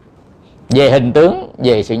 Về hình tướng,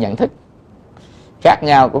 về sự nhận thức khác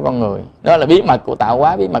nhau của con người. Đó là bí mật của tạo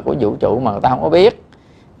hóa, bí mật của vũ trụ mà người ta không có biết.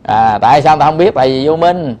 Tại sao người ta không biết? Tại vì vô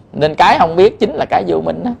minh. Nên cái không biết chính là cái vô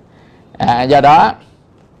minh đó. Do đó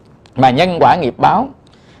mà nhân quả nghiệp báo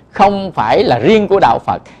không phải là riêng của đạo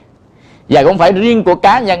Phật, và cũng không phải riêng của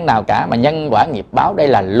cá nhân nào cả, mà nhân quả nghiệp báo đây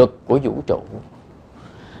là luật của vũ trụ.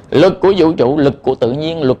 Luật của vũ trụ, luật của tự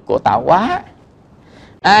nhiên, luật của tạo hóa.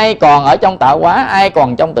 Ai còn ở trong tạo hóa, ai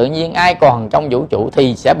còn trong tự nhiên, ai còn trong vũ trụ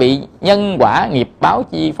thì sẽ bị nhân quả nghiệp báo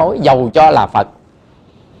chi phối, dầu cho là Phật.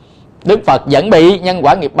 Đức Phật vẫn bị nhân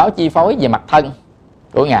quả nghiệp báo chi phối về mặt thân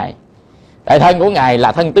của Ngài. Tại thân của Ngài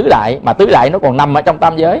là thân tứ đại, mà tứ đại nó còn nằm ở trong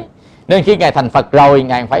tam giới. Nên khi Ngài thành Phật rồi,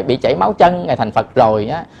 Ngài phải bị chảy máu chân. Ngài thành Phật rồi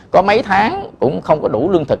á, có mấy tháng cũng không có đủ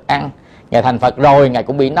lương thực ăn. Ngài thành Phật rồi, Ngài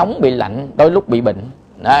cũng bị nóng, bị lạnh, đôi lúc bị bệnh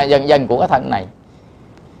dần dần của cái thân này.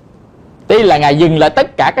 Tuy là Ngài dừng lại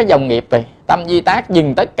tất cả các dòng nghiệp rồi, tâm di tác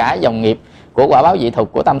dừng tất cả dòng nghiệp của quả báo dị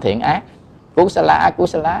thục, của tâm thiện ác,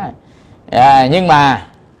 kusala, nhưng mà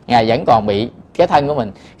Ngài vẫn còn bị cái thân của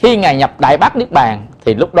mình. Khi Ngài nhập Đại Bát Niết Bàn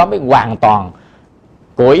thì lúc đó mới hoàn toàn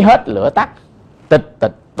củi hết lửa tắt,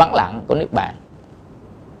 tịch vắng lặng của Niết Bàn.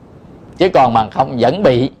 Chứ còn mà không vẫn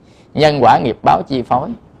bị nhân quả nghiệp báo chi phối.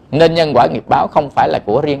 Nên nhân quả nghiệp báo không phải là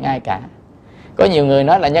của riêng ai cả. Có nhiều người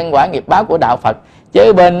nói là nhân quả nghiệp báo của đạo Phật,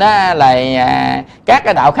 chứ bên đó là các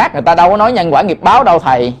cái đạo khác người ta đâu có nói nhân quả nghiệp báo đâu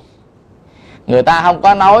thầy. Người ta không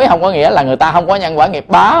có nói, không có nghĩa là người ta không có nhân quả nghiệp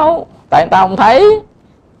báo. Tại người ta không thấy,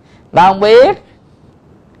 người ta không biết.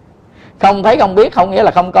 Không thấy không biết không nghĩa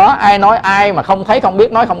là không có. Ai nói ai mà không thấy không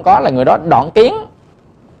biết nói không có là người đó đoạn kiến,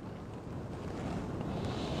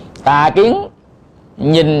 tà kiến,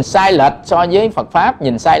 nhìn sai lệch so với Phật Pháp,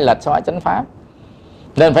 nhìn sai lệch so với chánh Pháp.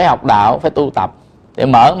 Nên phải học đạo, phải tu tập để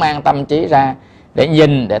mở mang tâm trí ra, để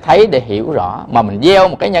nhìn, để thấy, để hiểu rõ. Mà mình gieo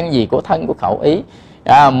một cái nhân gì của thân, của khẩu ý,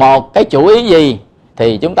 một cái chủ ý gì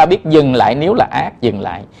thì chúng ta biết dừng lại. Nếu là ác dừng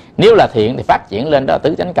lại, nếu là thiện thì phát triển lên. Đó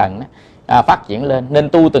tứ chánh cần đó. Phát triển lên. Nên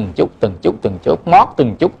tu từng chút, mót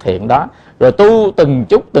từng chút thiện đó, rồi tu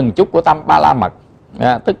từng chút của tâm ba la mật,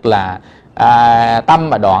 tức là tâm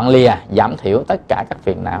mà đoạn lìa, giảm thiểu tất cả các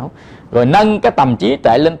phiền não, rồi nâng cái tầm trí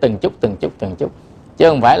tuệ lên từng chút, chứ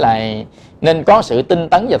không phải là. Nên có sự tinh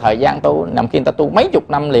tấn và thời gian tu. Nằm khi người ta tu mấy chục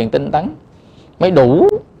năm liền tinh tấn mới đủ,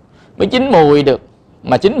 mới chín mùi được.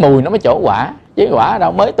 Mà chín mùi nó mới trổ quả, chứ quả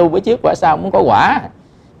đâu mới tu bữa trước quả sau muốn có quả.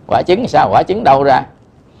 Quả trứng sao, quả trứng đâu ra.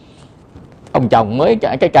 Ông chồng mới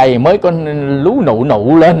cái cây mới có lú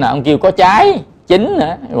nụ lên nè, ông kêu có trái chín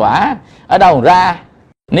nữa, quả ở đâu ra.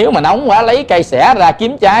 Nếu mà nóng quá lấy cây xẻ ra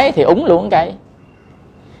kiếm trái thì úng luôn cây.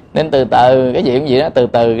 Nên từ từ cái gì cũng vậy đó, từ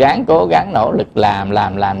từ ráng cố gắng nỗ lực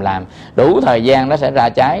làm. Đủ thời gian nó sẽ ra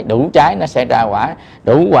trái, đủ trái nó sẽ ra quả,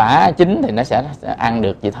 đủ quả chín thì nó sẽ ăn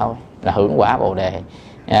được vậy thôi, là hưởng quả Bồ Đề.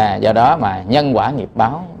 Do đó mà nhân quả nghiệp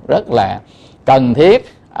báo rất là cần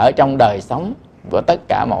thiết ở trong đời sống của tất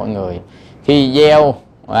cả mọi người. Khi gieo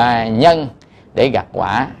nhân để gặt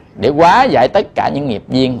quả, để hóa giải tất cả những nghiệp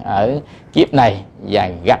duyên ở kiếp này và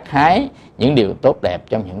gặt hái những điều tốt đẹp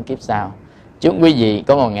trong những kiếp sau. Chúc quý vị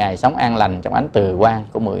có một ngày sống an lành trong ánh từ quang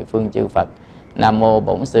của mười phương chư Phật. Nam mô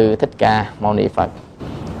Bổn Sư Thích Ca Mâu Ni Phật.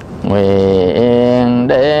 Nguyện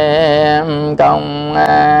đem công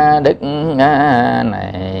đức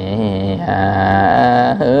này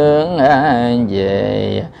hướng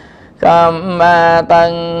về khắp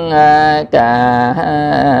tân cả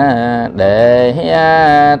để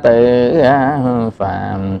từ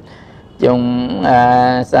phàm chúng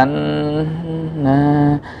sanh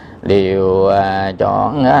đều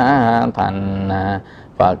chọn thành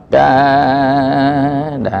Phật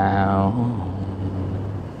đạo.